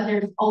particular, but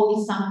there's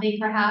always something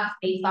perhaps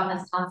based on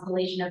this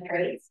constellation of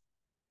traits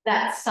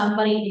that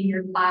somebody in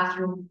your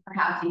classroom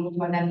perhaps able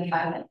to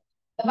identify with.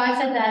 If I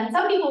said that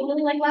some people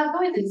really like loud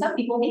noises, some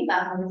people hate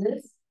loud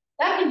noises,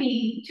 that could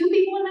be 2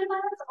 people in my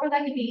class, or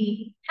that could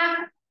be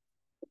half.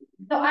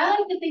 So I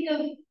like to think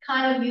of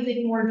kind of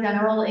using more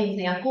general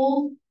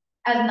examples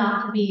as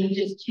not to be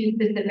just too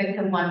specific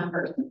to one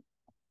person.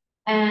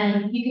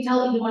 And you can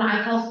tell even when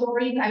I tell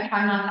stories, I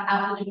try not to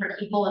out the different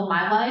people in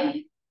my life,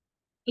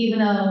 even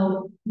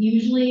though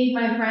usually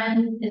my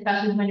friends,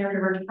 especially when you're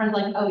neurodivergent friends,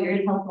 like, oh, you're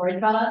gonna tell stories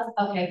about us?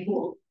 Okay,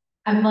 cool.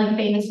 I'm like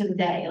famous for the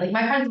day. Like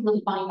my friends are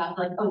really funny about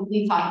it, like, oh,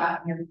 please talk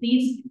about me, or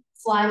please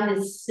slide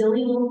this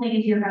silly little thing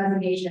into your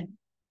presentation.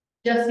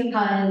 Just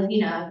because,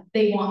 you know,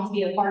 they want to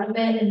be a part of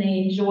it and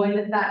they enjoy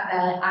the fact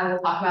that I will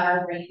talk about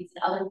our brains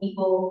and other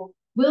people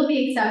will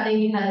be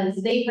accepting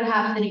because they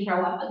perhaps didn't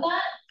grow up with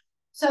that.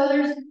 So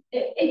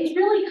it's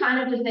really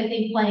kind of just, I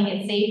think, playing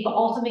it safe, but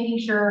also making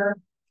sure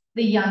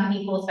the young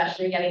people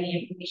especially are getting the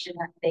information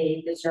that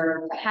they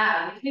deserve to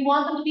have. Because we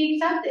want them to be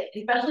accepted,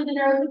 especially the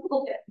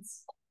neurotypical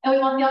kids. And we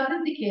want the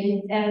autistic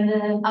kids and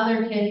the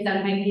other kids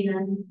that might be in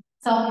a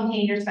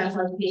self-contained or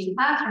special education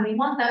classroom. We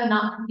want them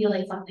not to feel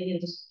like something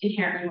is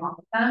inherently wrong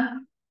with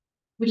them,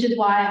 which is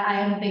why I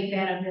am a big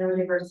fan of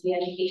neurodiversity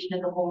education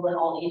as a whole at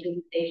all ages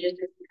and stages,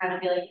 just to kind of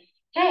be like,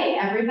 hey,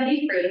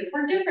 everybody's created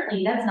for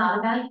differently. That's not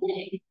a bad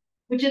thing.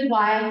 Which is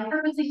why I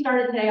purposely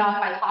started today off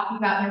by talking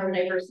about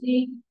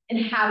neurodiversity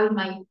and how we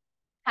might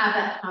have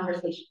that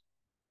conversation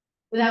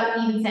without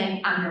even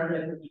saying I'm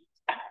neurodivergent.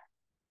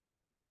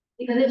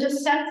 Because it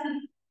just sets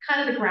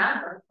kind of the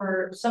groundwork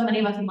for so many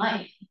of us in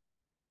life.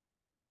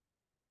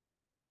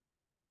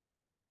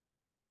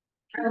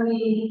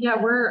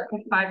 Yeah, we're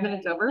 5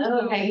 minutes over.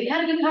 Okay, we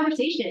had a good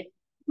conversation.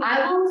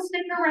 I will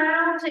stick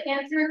around to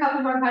answer a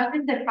couple more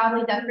questions. I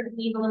probably desperately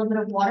need a little bit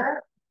of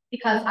water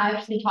because I've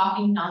just been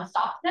talking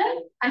nonstop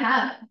today. I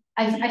have.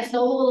 I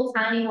stole a little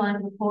tiny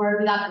one before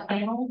we got the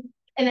panel.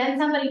 And then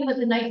somebody put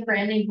the nice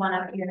branding one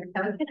up here.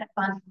 So it's kind of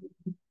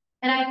fun.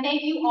 And I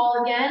thank you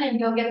all again, and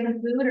go get some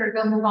food or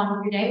go move on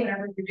with your day,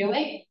 whatever you're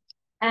doing.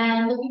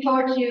 And looking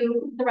forward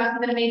to the rest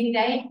of an amazing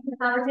day and the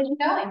conversation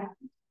going.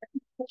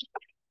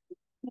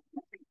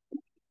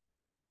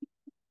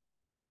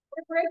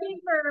 We're breaking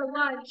for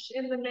lunch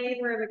in the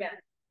main room again.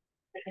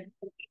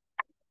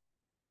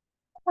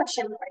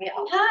 Question for you.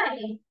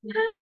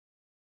 Hi.